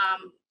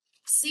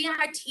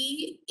 CIT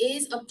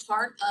is a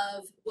part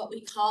of what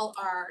we call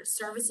our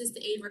Services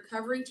to Aid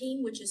Recovery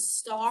team, which is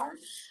STAR.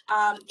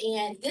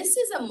 And this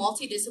is a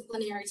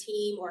multidisciplinary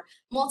team or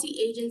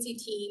multi-agency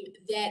team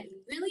that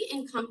really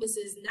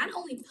encompasses not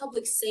only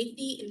public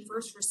safety and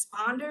first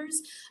responders,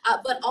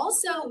 but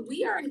also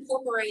we are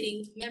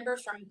incorporating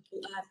members from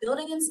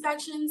building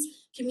inspections,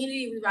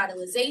 community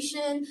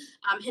revitalization,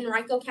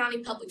 Henrico County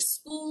Public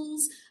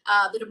Schools,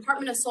 the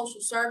Department of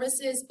Social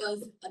Services,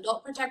 both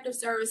Adult Protective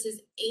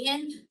Services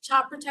and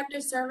Child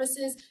Protective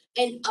Services,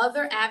 and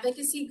other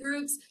advocacy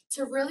groups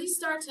to really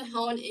start to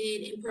hone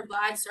in and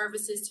provide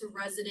services to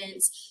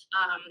residents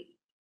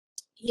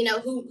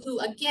who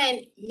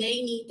again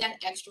may need that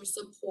extra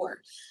support.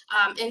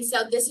 And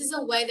so this is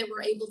a way that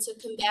we're able to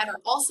combat or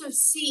also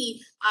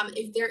see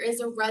if there is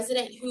a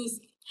resident who's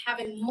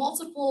having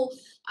multiple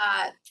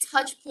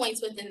touch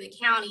points within the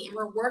county, and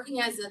we're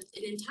working as an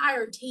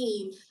entire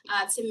team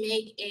to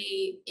make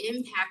a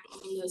impact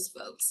on those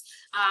folks.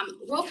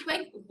 Real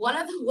quick, one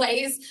of the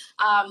ways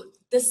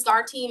the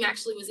STAR team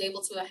actually was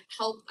able to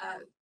help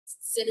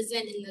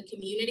citizen in the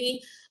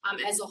community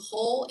as a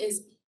whole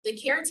is the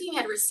care team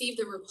had received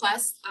a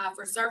request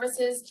for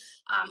services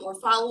or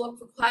follow-up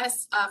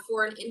requests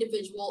for an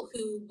individual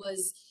who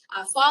was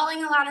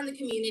falling a lot in the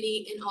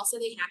community, and also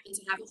they happened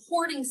to have a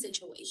hoarding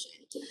situation.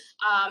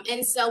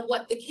 And so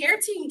what the care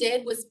team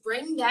did was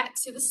bring that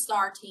to the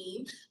STAR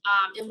team,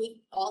 and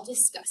we all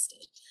discussed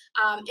it.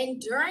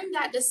 And during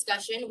that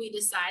discussion, we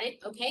decided,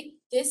 okay,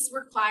 this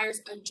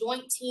requires a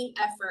joint team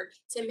effort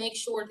to make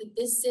sure that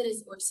this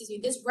citizen, or excuse me,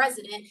 this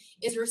resident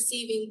is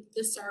receiving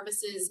the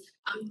services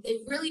they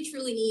really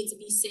truly need to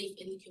be safe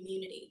in the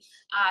community.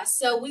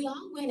 So we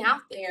all went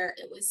out there.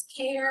 It was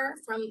care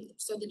from,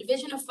 so the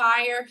Division of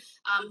Fire,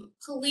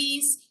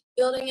 police,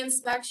 building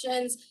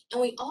inspections,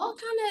 and we all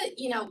kind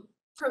of,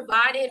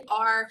 provided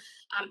our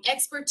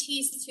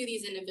expertise to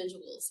these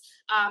individuals.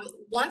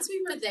 Once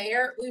we were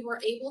there, we were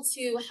able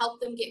to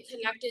help them get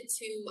connected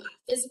to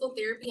physical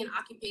therapy and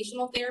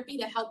occupational therapy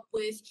to help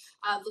with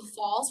the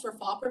falls for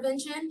fall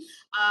prevention.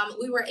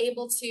 We were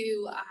able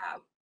to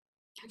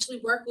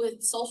actually work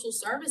with social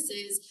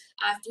services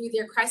through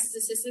their crisis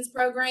assistance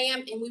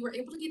program, and we were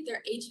able to get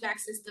their HVAC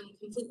system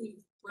completely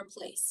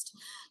replaced.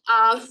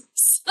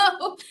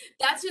 So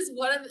that's just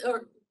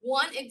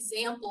one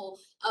example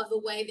of the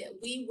way that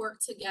we work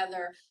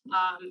together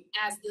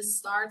as the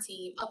STAR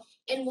team. Oh,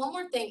 and one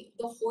more thing,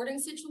 the hoarding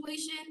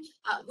situation,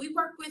 we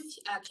work with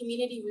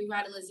community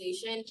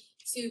revitalization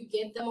to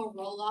get them a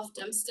roll-off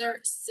dumpster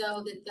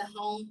so that the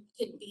home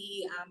could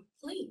be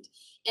cleaned.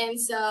 And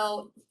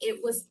so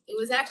it was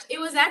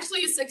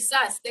actually a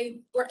success.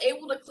 They were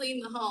able to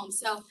clean the home.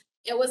 So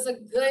it was a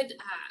good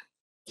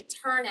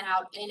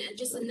turnout, and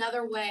just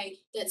another way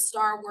that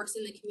STAR works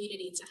in the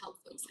community to help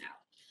folks out.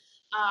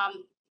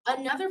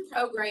 Another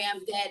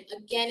program that,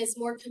 again, is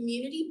more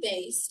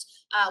community-based,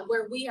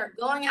 where we are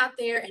going out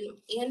there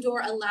and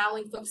or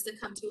allowing folks to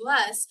come to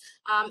us,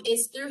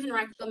 is through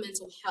Henrico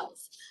Mental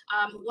Health.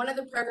 One of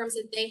the programs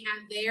that they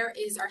have there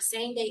is our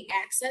same-day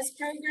access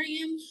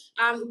program,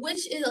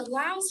 which it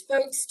allows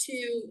folks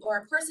to, or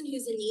a person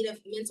who's in need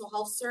of mental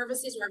health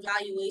services or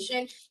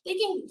evaluation, they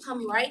can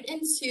come right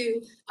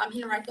into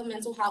Henrico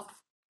Mental Health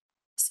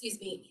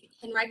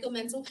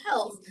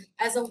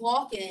as a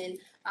walk-in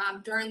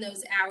during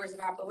those hours of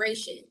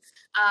operation.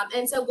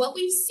 And so what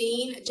we've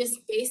seen,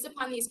 just based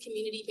upon these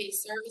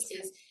community-based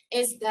services,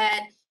 is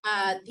that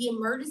the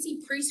emergency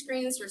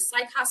pre-screens for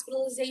psych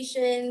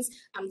hospitalizations,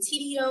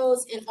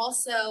 TDOs, and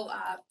also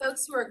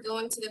folks who are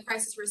going to the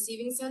crisis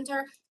receiving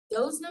center,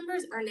 those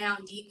numbers are now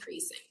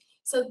decreasing.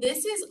 So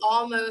this is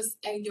almost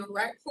a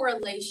direct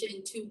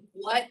correlation to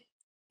what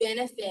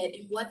benefit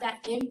and what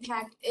that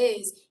impact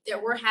is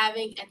that we're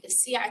having at the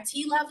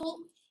CIT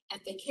level,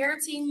 at the care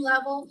team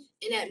level,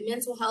 and at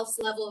mental health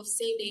level of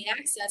same-day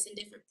access and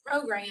different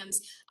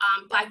programs.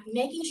 By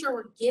making sure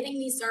we're getting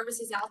these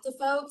services out to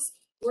folks,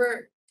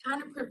 we're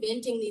kind of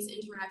preventing these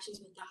interactions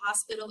with the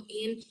hospital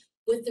and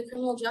with the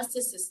criminal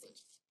justice system.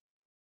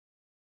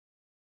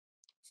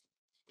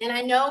 And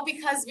I know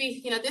because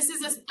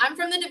I'm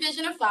from the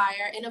Division of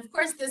Fire, and of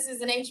course this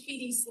is an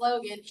HPD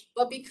slogan,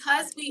 but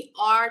because we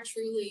are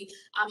truly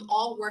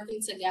all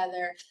working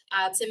together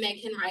to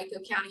make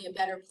Henrico County a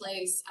better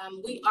place,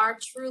 we are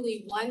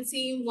truly one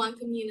team, one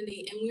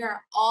community, and we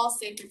are all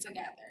safer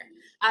together.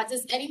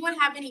 Does anyone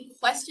have any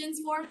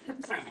questions for me?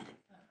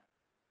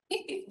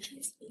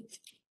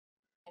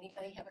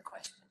 Anybody have a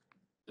question?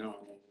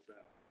 No.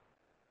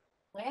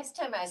 Last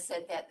time I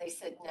said that, they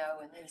said no,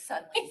 and then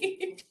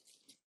suddenly.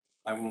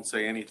 I won't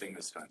say anything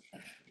this time.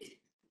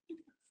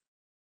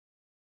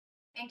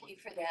 Thank you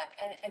for that.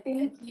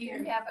 And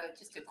you have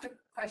just a quick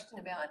question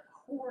about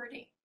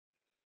hoarding.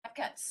 I've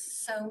got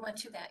so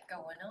much of that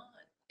going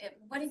on.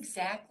 What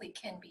exactly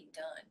can be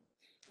done?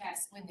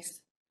 Yes. When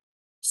there's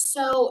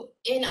So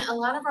in a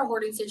lot of our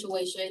hoarding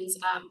situations,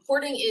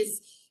 hoarding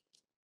is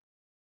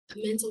a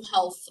mental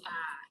health,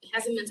 it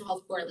has a mental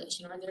health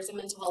correlation, or there's a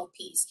mental health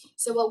piece.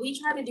 So what we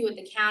try to do at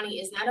the county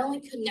is not only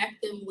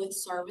connect them with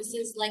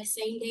services like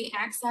same-day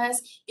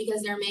access,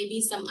 because there may be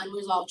some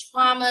unresolved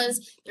traumas,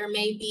 there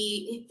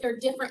are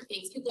different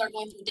things. People are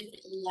going through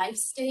different life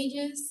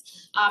stages.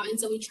 And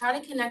so we try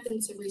to connect them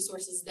to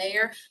resources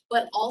there,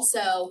 but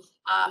also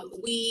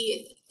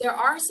there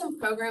are some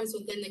programs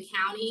within the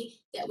county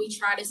that we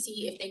try to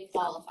see if they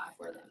qualify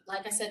for them.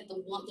 Like I said,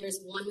 there's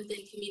one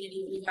within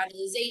community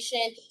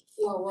revitalization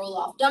for a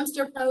roll-off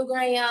dumpster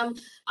program,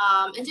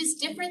 and just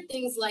different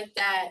things like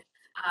that.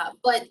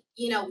 But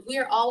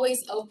we're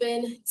always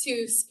open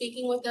to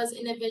speaking with those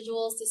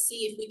individuals to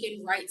see if we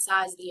can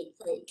right-size the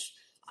approach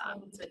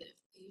for them.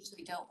 they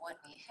usually don't want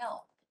any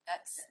help.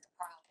 That's the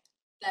problem.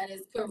 That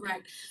is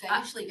correct. They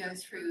usually go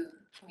through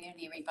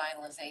community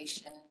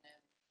revitalization,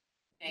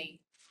 and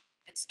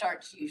it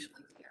starts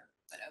usually there,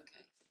 but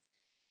okay.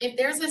 If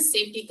there's a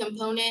safety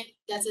component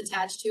that's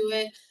attached to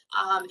it,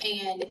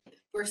 and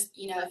we're,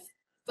 if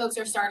folks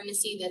are starting to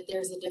see that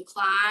there's a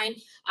decline.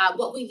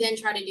 What we then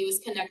try to do is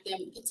connect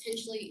them,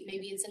 potentially,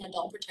 maybe it's an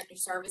adult protective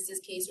services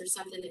case or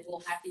something that we'll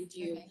have to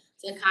do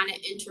to kind of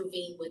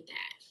intervene with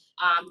that.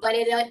 But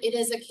it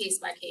is a case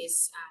by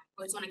case,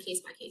 or it's on a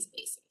case by case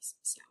basis.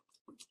 So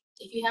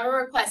if you have a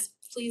request,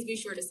 please be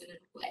sure to send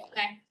it away,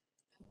 okay?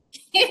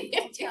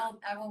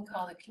 I won't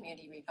call it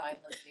community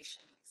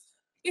revitalization.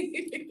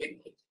 Any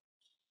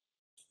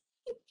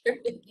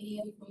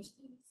other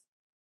questions?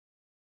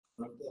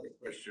 I've got a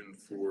question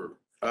for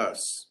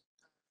us,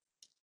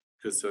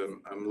 because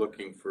I'm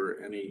looking for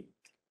any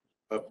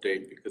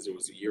update, because it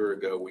was a year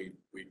ago, we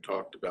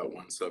talked about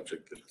one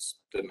subject that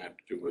didn't have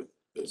to do with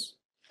this.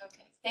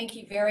 Okay, thank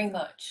you very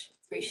much.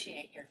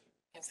 Appreciate your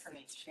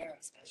information,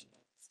 very special.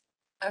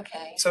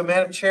 Okay. So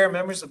Madam Chair,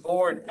 members of the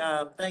board,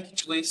 thank you,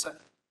 Jaleesa.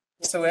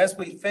 So as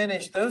we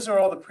finish, those are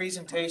all the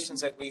presentations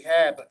that we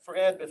had, but for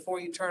Ed, before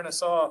you turn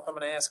us off, I'm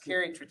gonna ask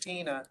Carrie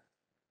Trettina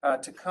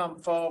to come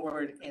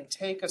forward and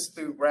take us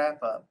through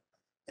wrap up.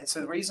 And so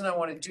the reason I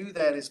want to do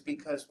that is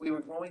because we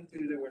were going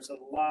through, there was a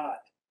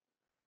lot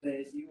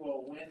that you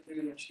all went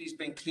through, and she's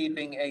been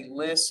keeping a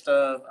list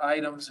of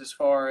items as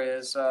far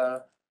as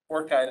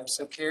work items.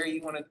 So Carrie,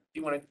 you want to,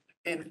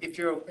 and if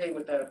you're okay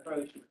with that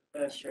approach,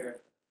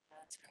 Sheriff.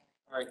 That's great.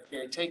 All right,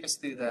 Carrie, take us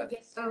through that.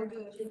 So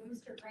good.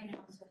 Mr. Brain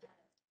also had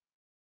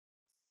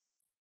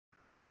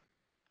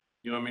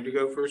You want me to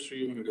go first, or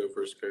you want to go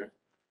first, Carrie?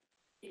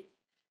 Your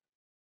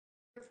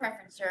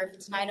preference, sir, if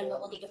it's an item that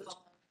will need to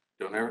follow.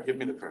 Don't ever give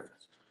me the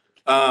preference.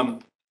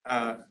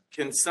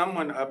 Can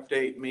someone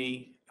update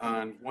me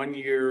on 1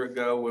 year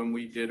ago when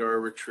we did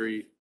our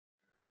retreat?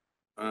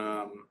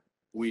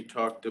 We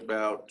talked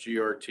about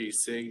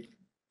GRTC,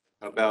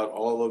 about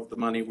all of the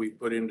money we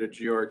put into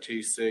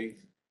GRTC,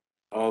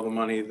 all the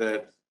money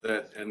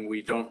and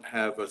we don't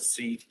have a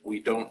seat, we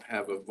don't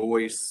have a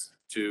voice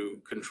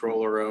to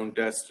control our own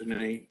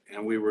destiny.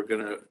 And we were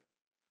gonna,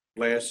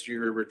 last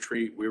year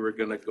retreat, we were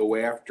gonna go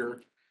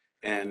after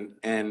and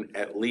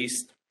at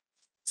least,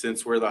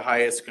 since we're the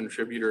highest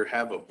contributor,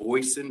 have a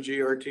voice in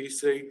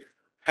GRTC.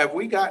 Have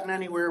we gotten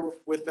anywhere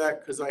with that?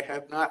 Because I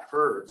have not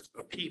heard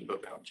a peep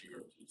about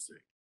GRTC.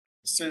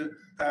 So,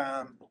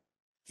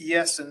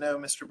 yes and no,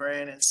 Mr.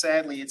 Brand, and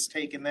sadly, it's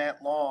taken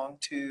that long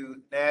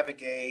to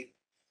navigate.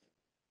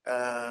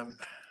 I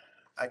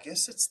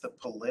guess it's the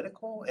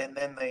political, and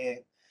then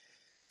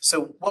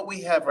so what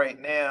we have right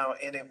now,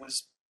 and it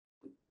was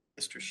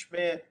Mr.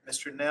 Schmidt,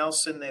 Mr.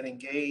 Nelson that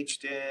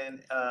engaged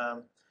in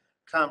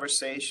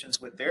conversations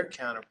with their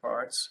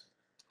counterparts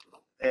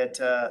that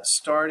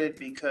started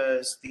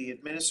because the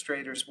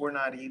administrators were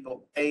not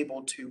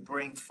able to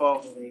bring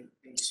forward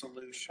a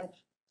solution.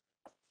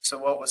 So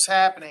what was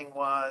happening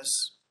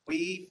was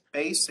we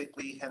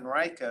basically,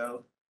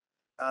 Henrico,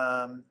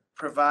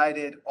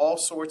 provided all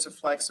sorts of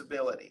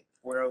flexibility.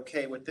 We're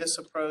okay with this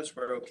approach,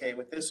 we're okay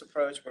with this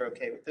approach, we're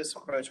okay with this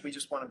approach, we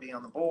just want to be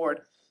on the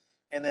board.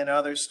 And then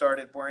others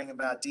started worrying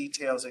about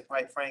details that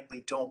quite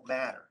frankly don't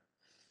matter.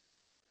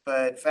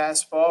 But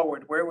fast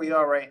forward, where we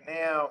are right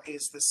now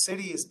is the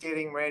city is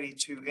getting ready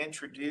to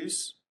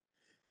introduce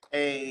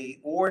a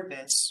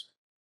ordinance.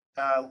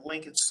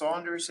 Lincoln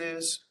Saunders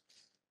is.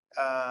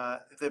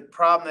 The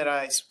problem that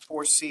I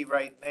foresee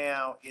right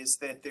now is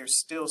that there's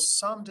still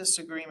some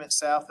disagreement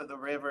south of the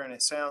river, and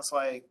it sounds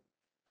like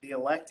the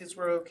electeds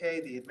were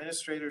okay, the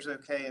administrators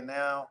okay, and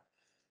now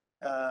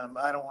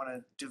I don't want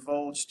to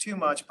divulge too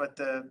much, but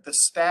the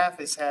staff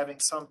is having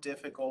some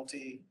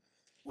difficulty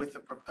with the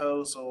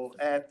proposal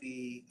at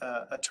the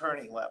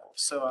attorney level.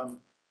 So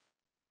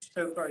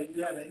so far, do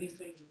you have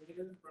anything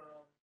new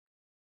from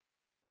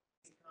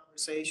the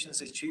conversations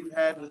that you've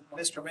had with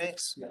Mr.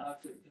 Mix? Yeah, I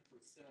think we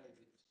said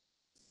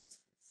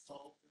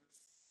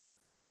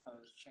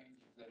those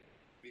changes that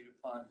be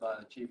defined by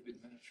the chief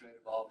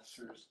administrative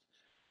officers.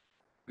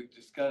 We've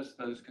discussed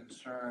those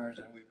concerns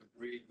and we've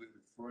agreed we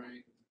would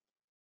bring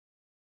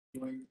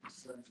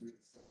concerns we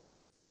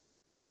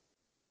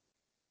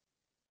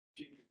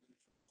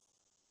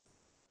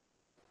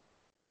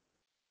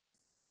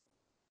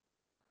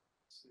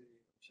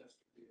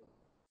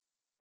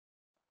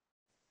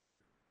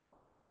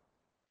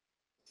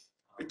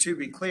But to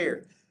be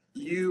clear,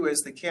 you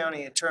as the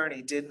county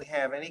attorney didn't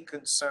have any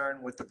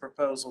concern with the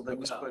proposal that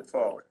was put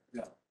forward.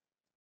 Yeah.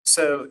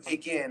 So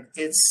again,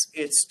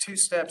 it's two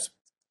steps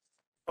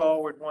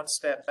forward, one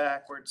step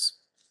backwards.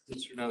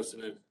 Mr.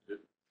 Nelson,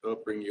 I'll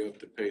bring you up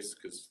to pace,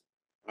 because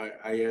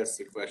I asked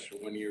the question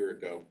 1 year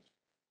ago.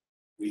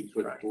 We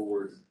put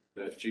forward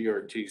that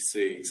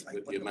GRTC,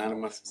 with the amount of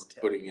money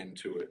we're putting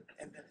into it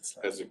And then it's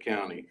like, as a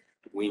county,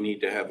 we need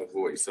to have a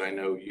voice. I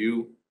know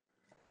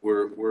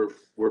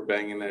we're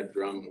banging that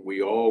drum.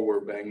 We all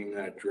were banging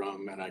that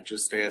drum, and I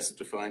just asked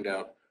to find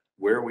out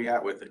where are we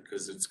at with it,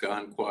 because it's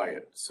gone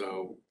quiet.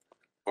 So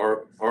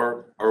are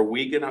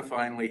we gonna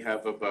finally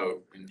have a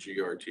vote in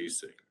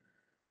GRTC?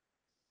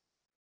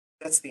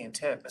 that's the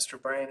intent,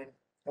 Mr. Brandon.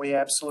 We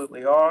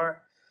absolutely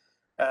are.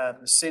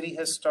 The city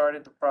has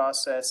started the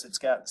process. It's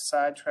gotten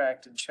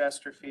sidetracked in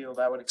Chesterfield.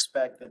 I would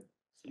expect that,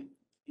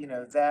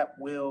 that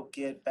will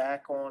get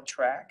back on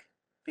track.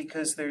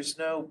 because there's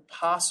no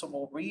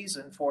possible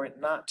reason for it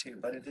not to,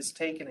 but it has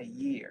taken a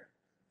year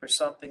for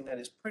something that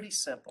is pretty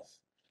simple.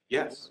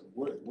 Yes.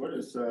 What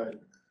is, I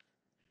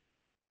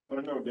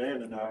know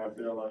Dan and I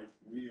feel like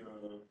we,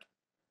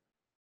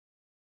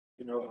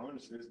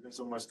 honestly, there's been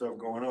so much stuff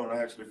going on,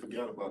 I actually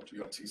forgot about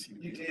GRTC.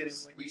 You did, and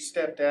when you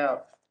stepped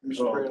out,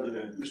 Mr. Oh,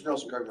 President, yeah. Mr.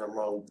 Nelson, correct me if I'm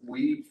wrong,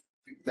 we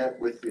met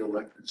with the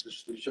electeds,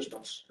 it's just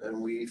us,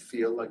 and we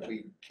feel like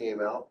we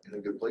came out in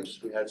a good place.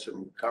 We had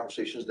some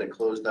conversations that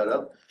closed that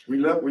up. We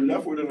left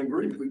with an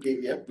agreement. We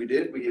gave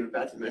it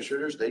back to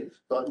administrators, they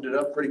buttoned it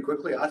up pretty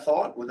quickly, I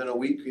thought, within a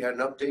week, we had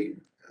an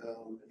update.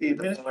 the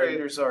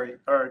administrators are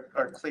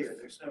clear,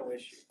 there's no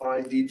issue.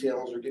 Fine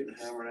details are getting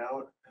hammered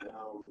out.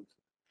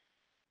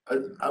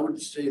 I would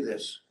say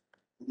this,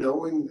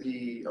 knowing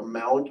the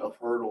amount of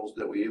hurdles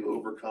that we've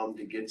overcome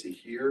to get to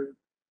here,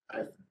 I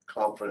have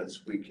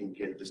confidence we can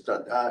get this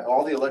done.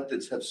 All the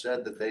electeds have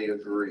said that they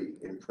agree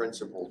in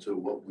principle to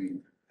what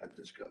we have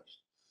discussed.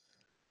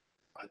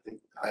 I think,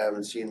 I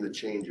haven't seen the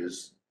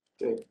changes.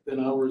 Okay, then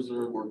I'll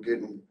reserve. We're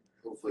getting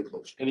hopefully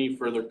close. Any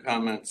further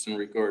comments in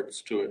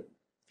regards to it?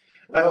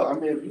 Well, I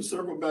mean, if you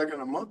circle back in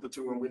a month or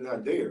two and we're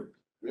not there,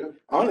 Yeah.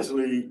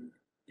 honestly,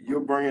 you're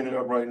bringing it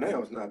up right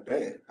now, it's not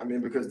bad. I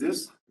mean, because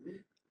it's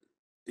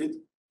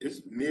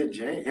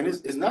mid-Jan, and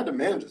it's not the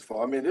manager's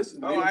fault. I mean, this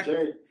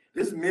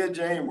is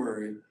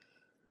mid-January.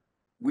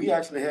 We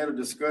actually had a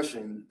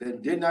discussion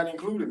that did not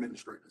include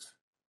administrators.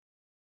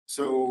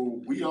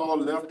 So we all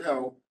left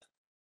out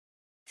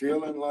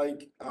feeling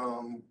like,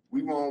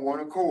 we were on one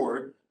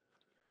accord.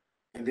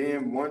 And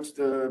then once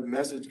the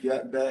message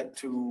got back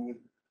to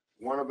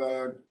one of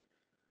our,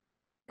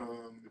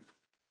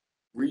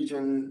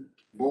 region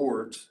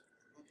boards,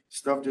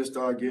 stuff just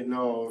started getting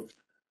all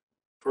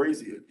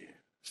crazy again.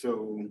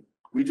 So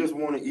we just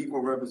want an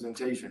equal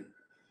representation.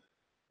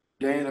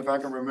 Dan, if I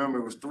can remember,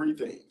 it was three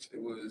things.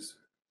 It was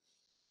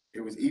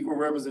equal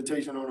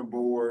representation on the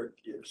board.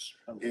 Yes.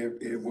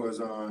 It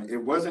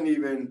wasn't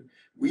even,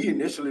 we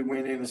initially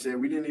went in and said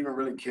we didn't even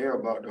really care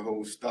about the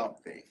whole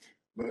stop thing.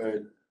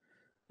 But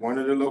one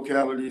of the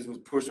localities was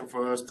pushing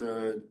for us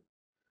to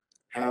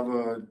have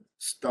a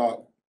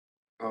stop,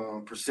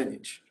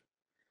 percentage.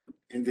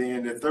 And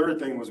then the third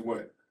thing was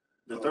what?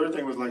 The third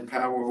thing was like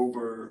power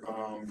over,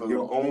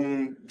 your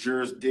own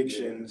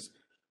jurisdiction's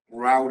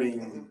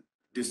routing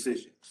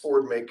decisions.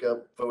 Board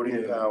makeup,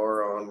 voting Yeah.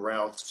 power on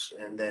routes,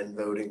 and then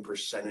voting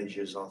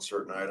percentages on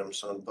certain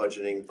items on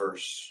budgeting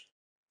versus.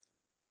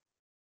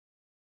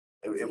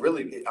 It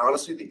really,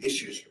 honestly, the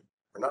issues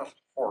were not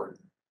hard.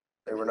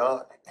 They were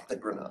not.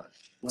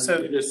 So-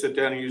 You just sit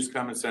down and use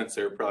common sense,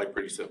 they're probably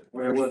pretty simple.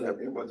 Well, it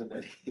wasn't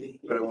that.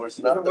 But it was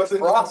not the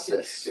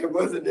process. It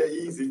wasn't that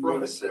easy, but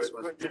Process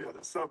was-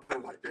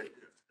 something like that.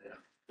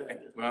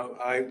 Well,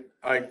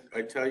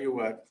 I tell you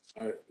what,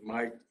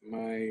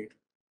 my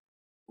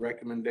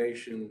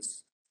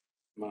recommendations,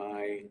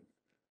 my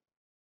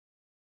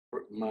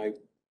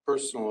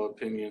personal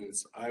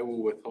opinions, I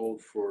will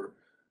withhold for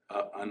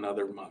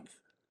another month.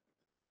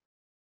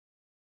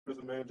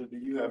 Mr. Manager, do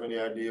you have any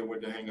idea what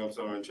the hangups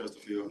are in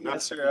Chesterfield?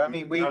 Yes, sir. I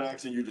mean, Not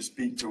asking you to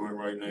speak to it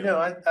right now.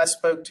 No, I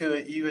spoke to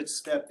it, you had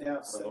stepped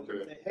out, so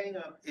Okay. the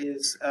hangup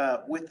is,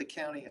 with the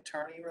county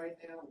attorney right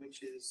now,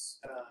 which is,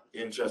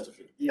 In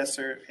Chesterfield. yes,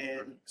 sir,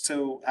 and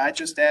so I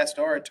just asked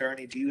our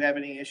attorney, do you have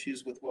any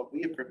issues with what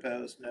we have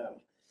proposed?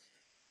 No.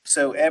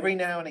 So every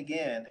now and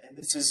again, and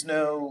this is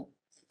no,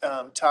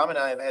 Tom and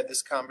I have had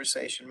this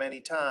conversation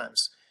many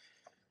times.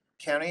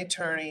 County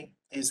attorney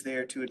is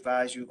there to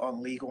advise you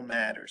on legal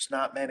matters,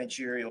 not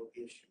managerial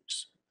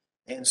issues.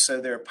 And so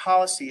there are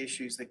policy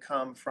issues that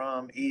come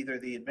from either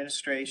the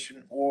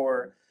administration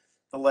or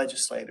the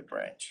legislative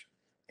branch.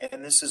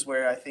 And this is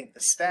where I think the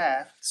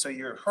staff, so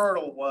your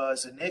hurdle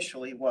was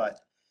initially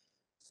what?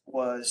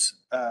 Was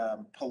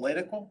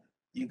political.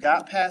 You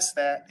got past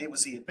that. It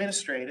was the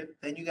administrative.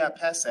 Then you got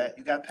past that.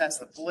 You got past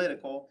the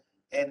political.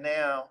 And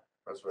now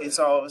That's right. it's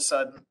all of a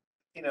sudden,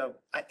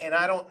 and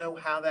I don't know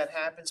how that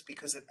happens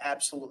because it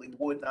absolutely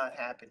would not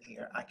happen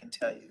here. I can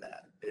tell you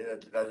that. Yeah,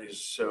 that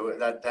is so,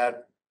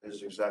 that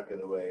is exactly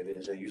the way it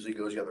is. It usually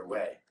goes the other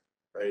way,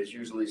 right? It's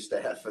usually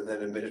staff and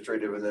then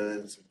administrative and then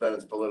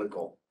it's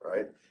political,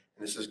 right? And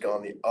this has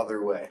gone the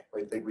other way.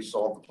 I think we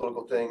solved the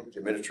political thing, the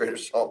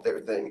administrators solved their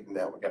thing, and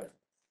now we got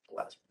the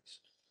last piece.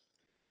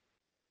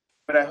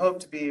 But I hope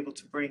to be able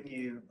to bring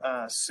you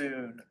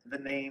soon the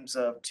names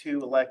of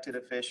 2 elected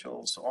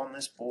officials on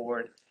this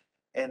board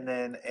and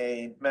then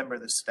a member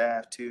of the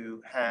staff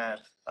to have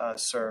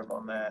serve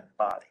on that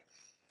body.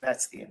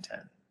 That's the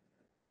intent.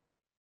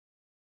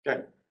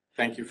 Okay,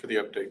 thank you for the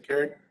update.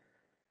 Carrie?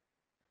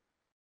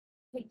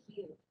 Thank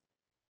you.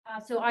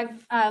 So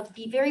I'll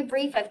be very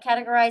brief. I've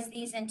categorized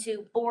these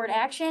into board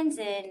actions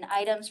and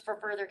items for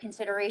further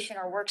consideration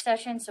or work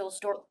session. So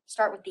we'll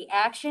start with the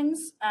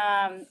actions.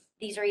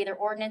 These are either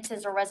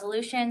ordinances or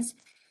resolutions.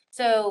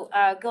 So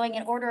going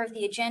in order of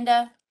the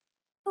agenda,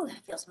 Ooh,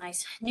 that feels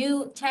nice.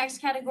 New tax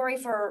category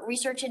for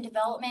research and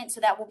development, so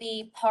that will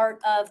be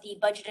part of the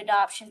budget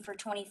adoption for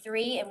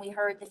 '23, and we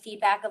heard the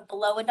feedback of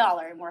below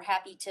 $1, and we're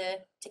happy to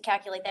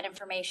calculate that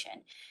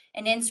information.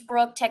 An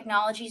Innsbrook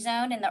Technology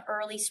Zone in the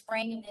early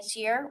spring of this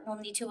year, we'll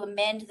need to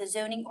amend the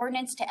zoning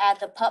ordinance to add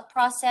the PUP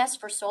process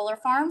for solar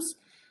farms.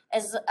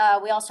 As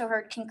we also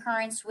heard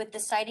concurrence with the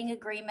siting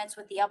agreements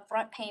with the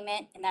upfront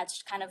payment, and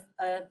that's kind of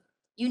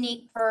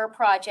unique per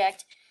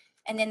project.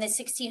 And then the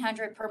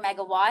 1,600 per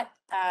megawatt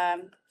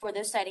for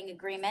those siting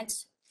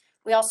agreements.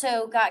 We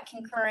also got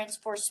concurrence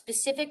for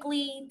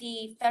specifically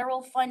the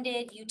federal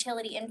funded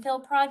utility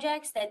infill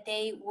projects that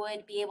they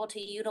would be able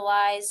to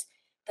utilize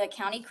the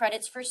county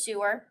credits for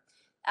sewer.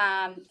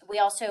 We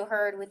also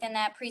heard within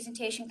that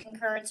presentation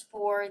concurrence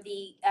for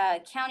the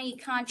county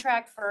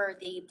contract for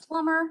the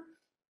plumber,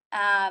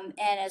 and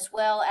as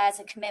well as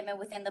a commitment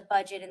within the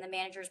budget and the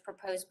manager's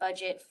proposed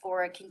budget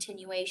for a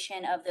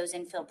continuation of those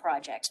infill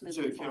projects You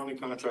moving said forward. county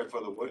contract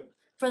for the what?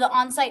 For the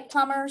on-site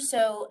plumber,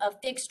 so a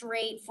fixed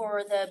rate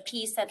for the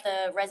piece that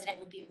the resident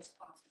would be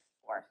responsible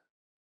for.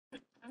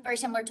 Very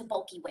similar to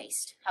bulky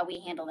waste, how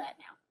we handle that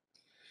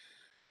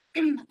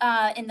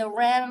now. In the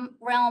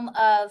realm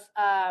of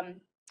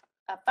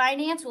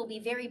finance, we'll be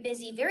very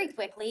busy very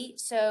quickly.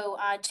 So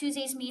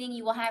Tuesday's meeting,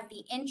 you will have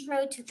the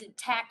intro to the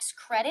tax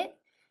credit.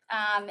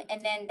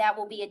 And then that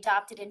will be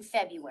adopted in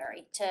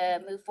February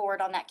to move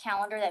forward on that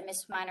calendar that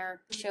Ms.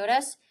 Minor showed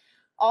us.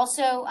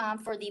 Also,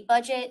 for the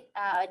budget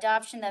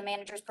adoption, the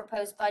manager's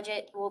proposed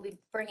budget will be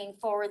bringing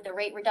forward the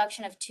rate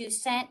reduction of 2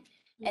 cents.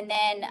 And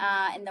then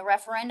in the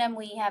referendum,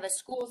 we have a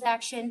schools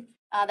action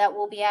that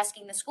we'll be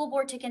asking the school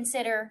board to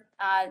consider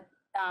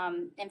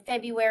in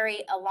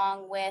February,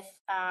 along with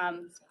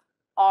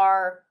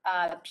our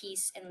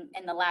piece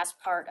in the last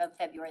part of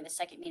February. The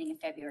second meeting in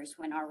February is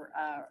when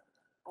our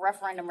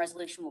referendum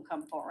resolution will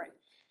come forward.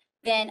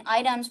 Then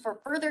items for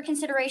further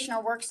consideration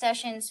or work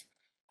sessions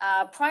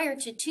prior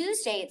to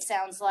Tuesday, it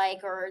sounds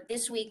like, or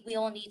this week, we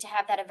will need to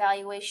have that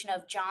evaluation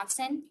of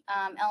Johnson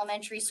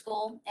Elementary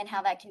School and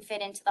how that can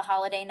fit into the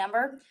holiday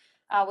number.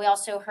 We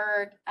also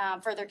heard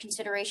further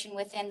consideration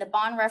within the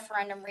bond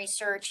referendum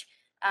research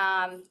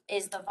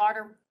is the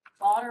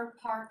water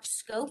park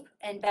scope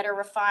and better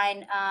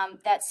refine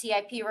that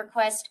CIP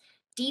request.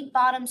 Deep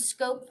bottom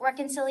scope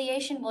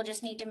reconciliation, we'll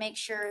just need to make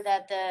sure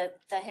that the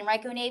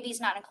Henrico Navy is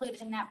not included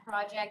in that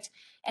project.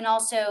 And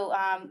also,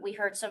 we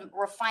heard some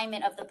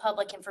refinement of the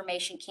public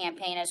information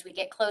campaign as we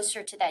get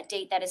closer to that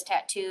date that is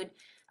tattooed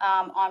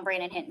on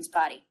Brandon Hinton's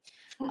body.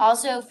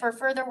 Also, for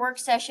further work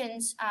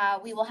sessions,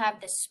 we will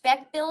have the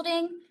spec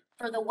building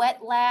for the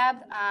wet lab,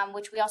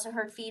 which we also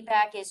heard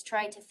feedback is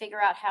trying to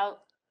figure out how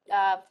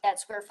that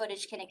square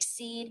footage can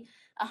exceed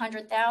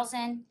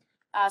 100,000.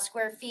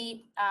 Square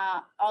feet.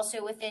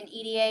 Also within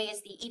EDA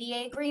is the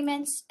EDA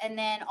agreements. And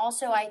then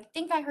also, I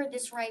think I heard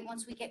this right,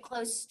 once we get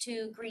close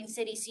to Green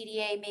City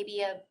CDA, maybe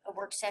a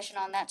work session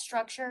on that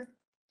structure.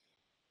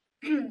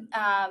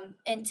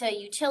 Into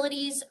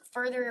utilities,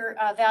 further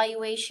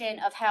evaluation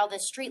of how the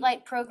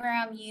streetlight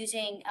program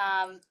using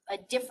a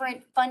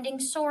different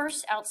funding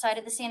source outside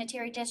of the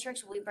sanitary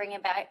districts, we'll be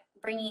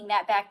bringing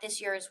that back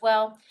this year as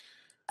well.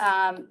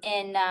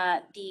 In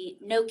the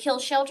no-kill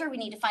shelter, we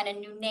need to find a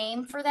new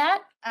name for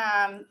that.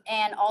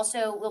 And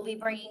also we'll be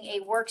bringing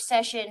a work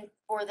session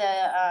for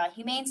the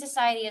Humane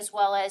Society as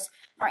well as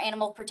our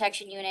Animal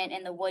Protection Unit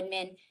in the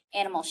Woodman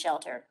Animal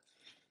Shelter.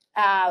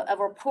 A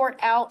report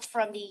out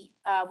from the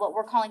what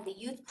we're calling the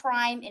Youth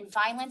Crime and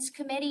Violence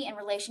Committee in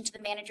relation to the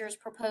manager's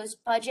proposed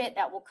budget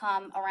that will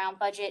come around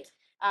budget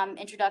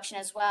introduction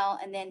as well.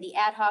 And then the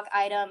ad hoc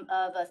item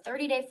of a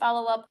 30-day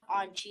follow-up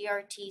on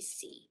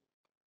GRTC.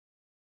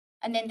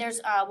 And then there's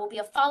will be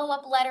a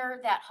follow-up letter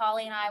that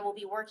Holly and I will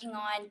be working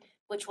on,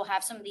 which will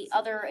have some of the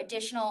other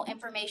additional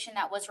information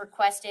that was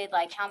requested,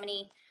 like how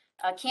many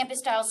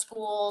campus-style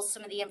schools,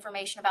 some of the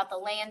information about the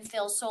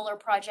landfill solar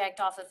project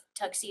off of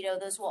Tuxedo.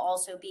 Those will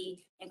also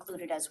be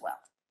included as well.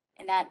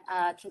 And that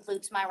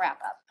concludes my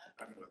wrap-up.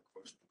 I have a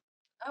question.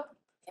 Oh,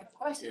 you have a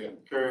question? Yeah,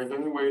 Karen, is there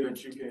any way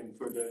that you can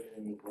put that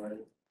in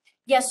writing?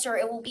 Yes, sir.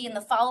 It will be in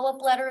the follow-up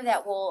letter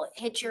that will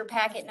hit your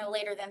packet no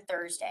later than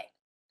Thursday.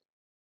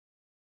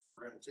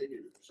 We're gonna take it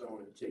from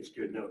someone that takes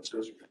good notes.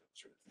 Those are good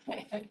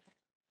notes.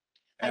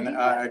 And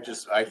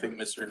I think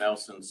Mr.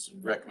 Nelson's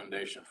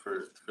recommendation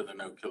for the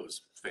no-kill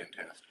is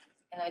fantastic.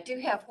 And I do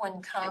have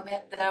one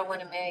comment that I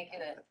want to make.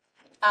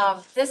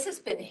 This has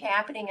been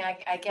happening.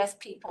 I guess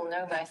people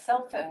know my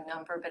cell phone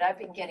number, but I've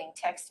been getting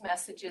text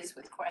messages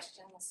with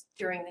questions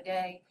during the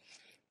day.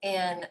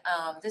 And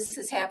this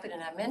has happened,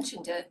 and I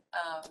mentioned it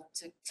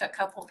to a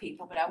couple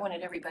people, but I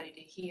wanted everybody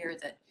to hear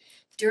that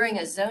during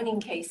a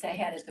zoning case I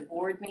had at the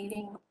board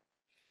meeting,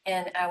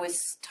 and I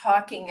was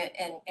talking,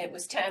 and it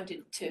was time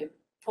to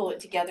pull it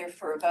together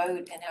for a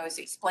vote, and I was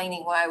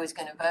explaining why I was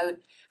going to vote.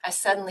 I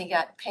suddenly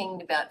got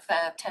pinged about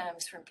 5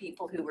 times from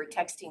people who were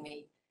texting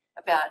me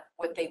about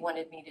what they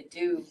wanted me to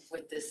do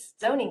with this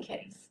zoning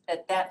case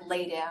at that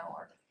late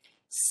hour.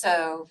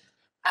 So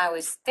I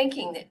was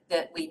thinking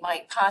that we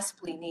might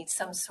possibly need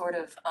some sort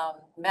of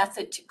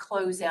method to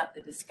close out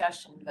the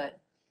discussion, but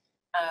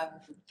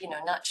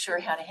not sure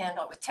how to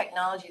handle it with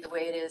technology the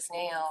way it is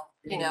now.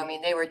 I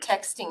mean, they were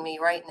texting me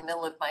right in the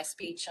middle of my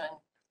speech on,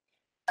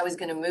 I was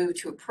gonna move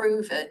to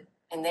approve it,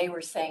 and they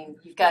were saying,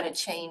 you've got to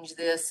change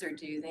this or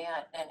do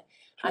that. And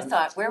I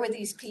thought, where were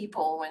these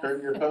people when?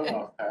 Turn your phone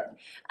off, Pat.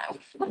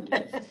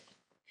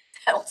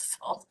 That was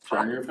all.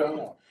 Turn your phone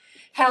off.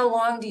 How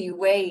long do you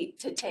wait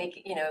to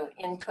take,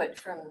 input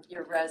from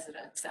your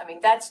residents? I mean,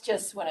 that's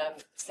just what I'm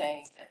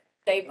saying.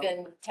 They've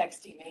been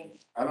texting me,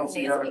 I don't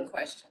see asking how,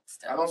 questions.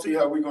 I don't see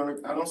how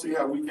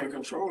we can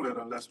control it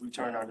unless we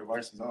turn our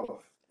devices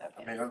off. I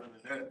Okay. mean, other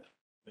than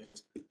that,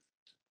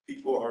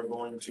 people are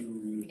going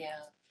to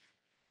Yeah.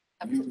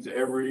 use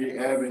every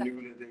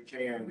avenue that they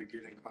can to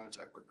get in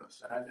contact with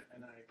us.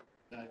 And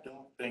I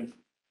don't think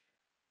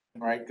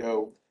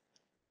Henrico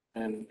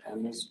and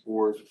this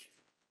board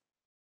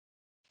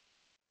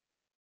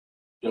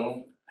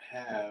don't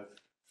have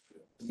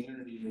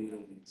community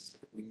meetings,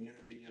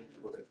 community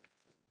input.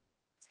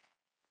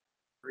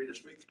 Free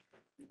this week.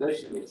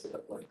 Especially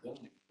stuff like that.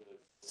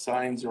 The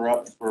signs are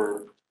up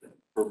for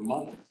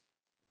months.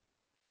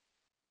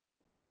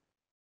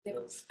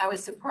 I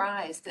was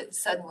surprised that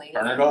suddenly.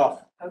 Turn it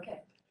off.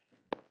 Okay.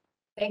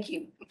 Thank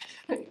you.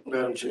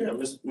 Madam Chair,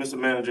 Mr.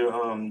 Manager,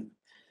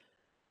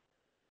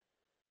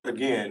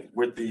 again,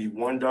 with the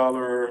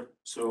 $1,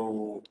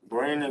 so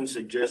Brandon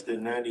suggested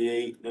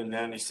 98 and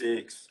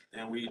 96,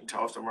 and we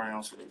tossed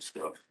around some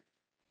stuff.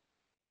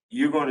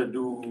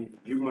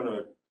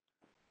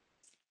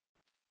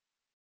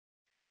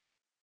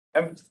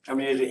 I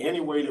mean, is there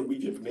any way that we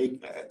can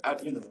make that?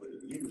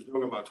 You was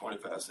talking about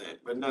 25 cents,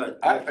 but not.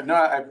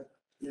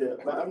 Yeah,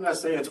 but I'm not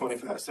saying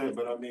 25 cents,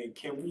 but I mean,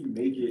 can we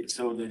make it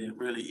so that it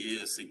really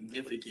is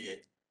significant?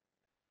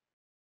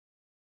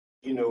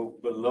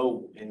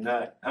 Below and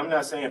not, I'm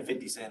not saying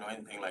 50 cents or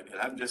anything like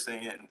that. I'm just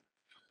saying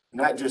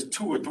not just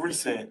 2 or 3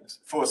 cents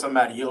for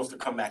somebody else to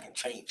come back and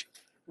change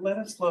it. Let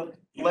us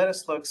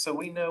look, so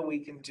we know we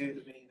can do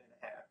the 1.5 million,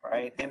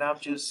 right? And I'm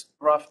just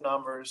rough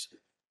numbers,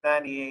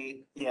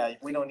 98, yeah,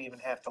 we don't even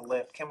have to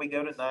lift. Can we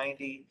go to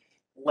 90?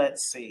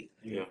 Let's see.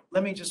 Yeah.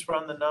 Let me just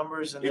run the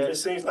numbers and If then. it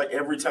seems like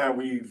every time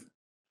we've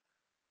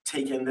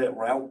taken that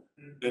route,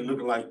 it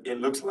looks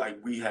like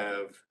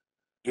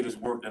it has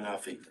worked in our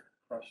favor.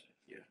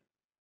 Yeah.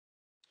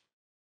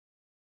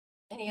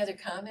 Any other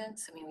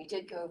comments? I mean, we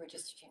did go over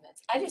just a few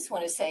minutes. I just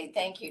want to say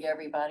thank you to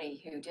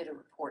everybody who did a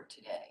report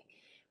today.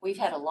 We've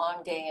had a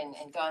long day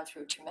and gone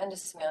through a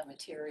tremendous amount of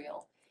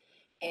material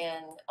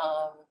and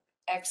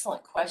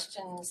excellent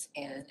questions,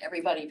 and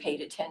everybody paid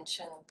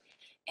attention.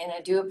 And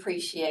I do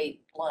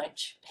appreciate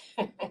lunch.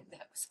 That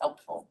was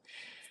helpful.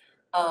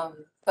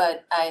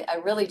 But I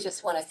really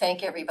just want to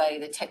thank everybody,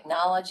 the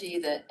technology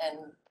and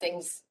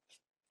things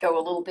go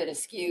a little bit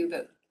askew,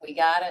 but we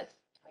got it.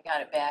 We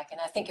got it back,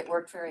 and I think it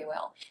worked very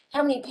well.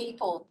 How many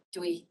people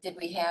do we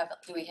have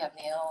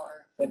now,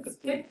 or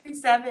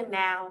 57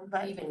 now,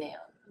 but even now?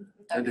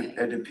 At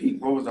Okay, the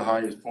peak, what was the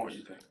highest point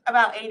you think?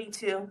 about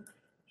 82.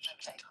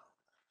 okay.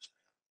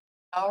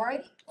 All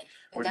right.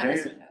 Well,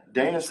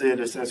 Dan said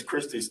that since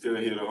Christy's still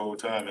here the whole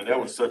time, and that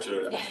was such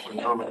a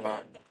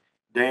phenomenon.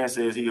 Dan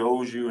says he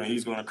owes you and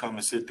he's gonna come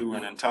and sit through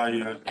an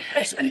entire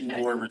school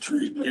board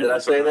retreat. Did I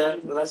say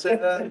that? Did I say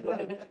that?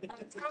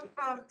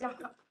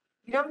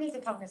 You don't need to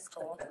come to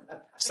school.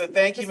 So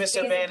thank you,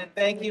 Mr. Bannon.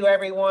 Thank you,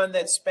 everyone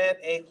that spent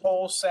a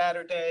whole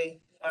Saturday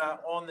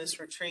on this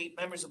retreat.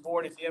 Members of the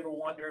board, if you ever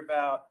wonder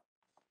about,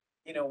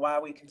 why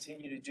we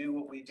continue to do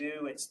what we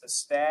do, it's the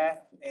staff,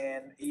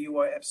 and you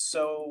are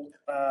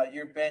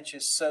your bench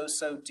is so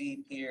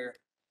deep here.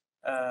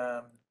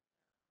 I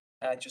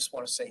just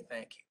want to say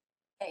thank you.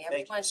 Hey, Thank you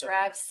everyone so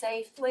drive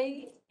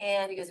safely,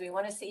 and because we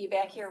want to see you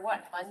back here,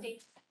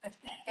 Monday?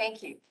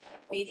 Thank you.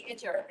 Meeting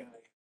adjourned.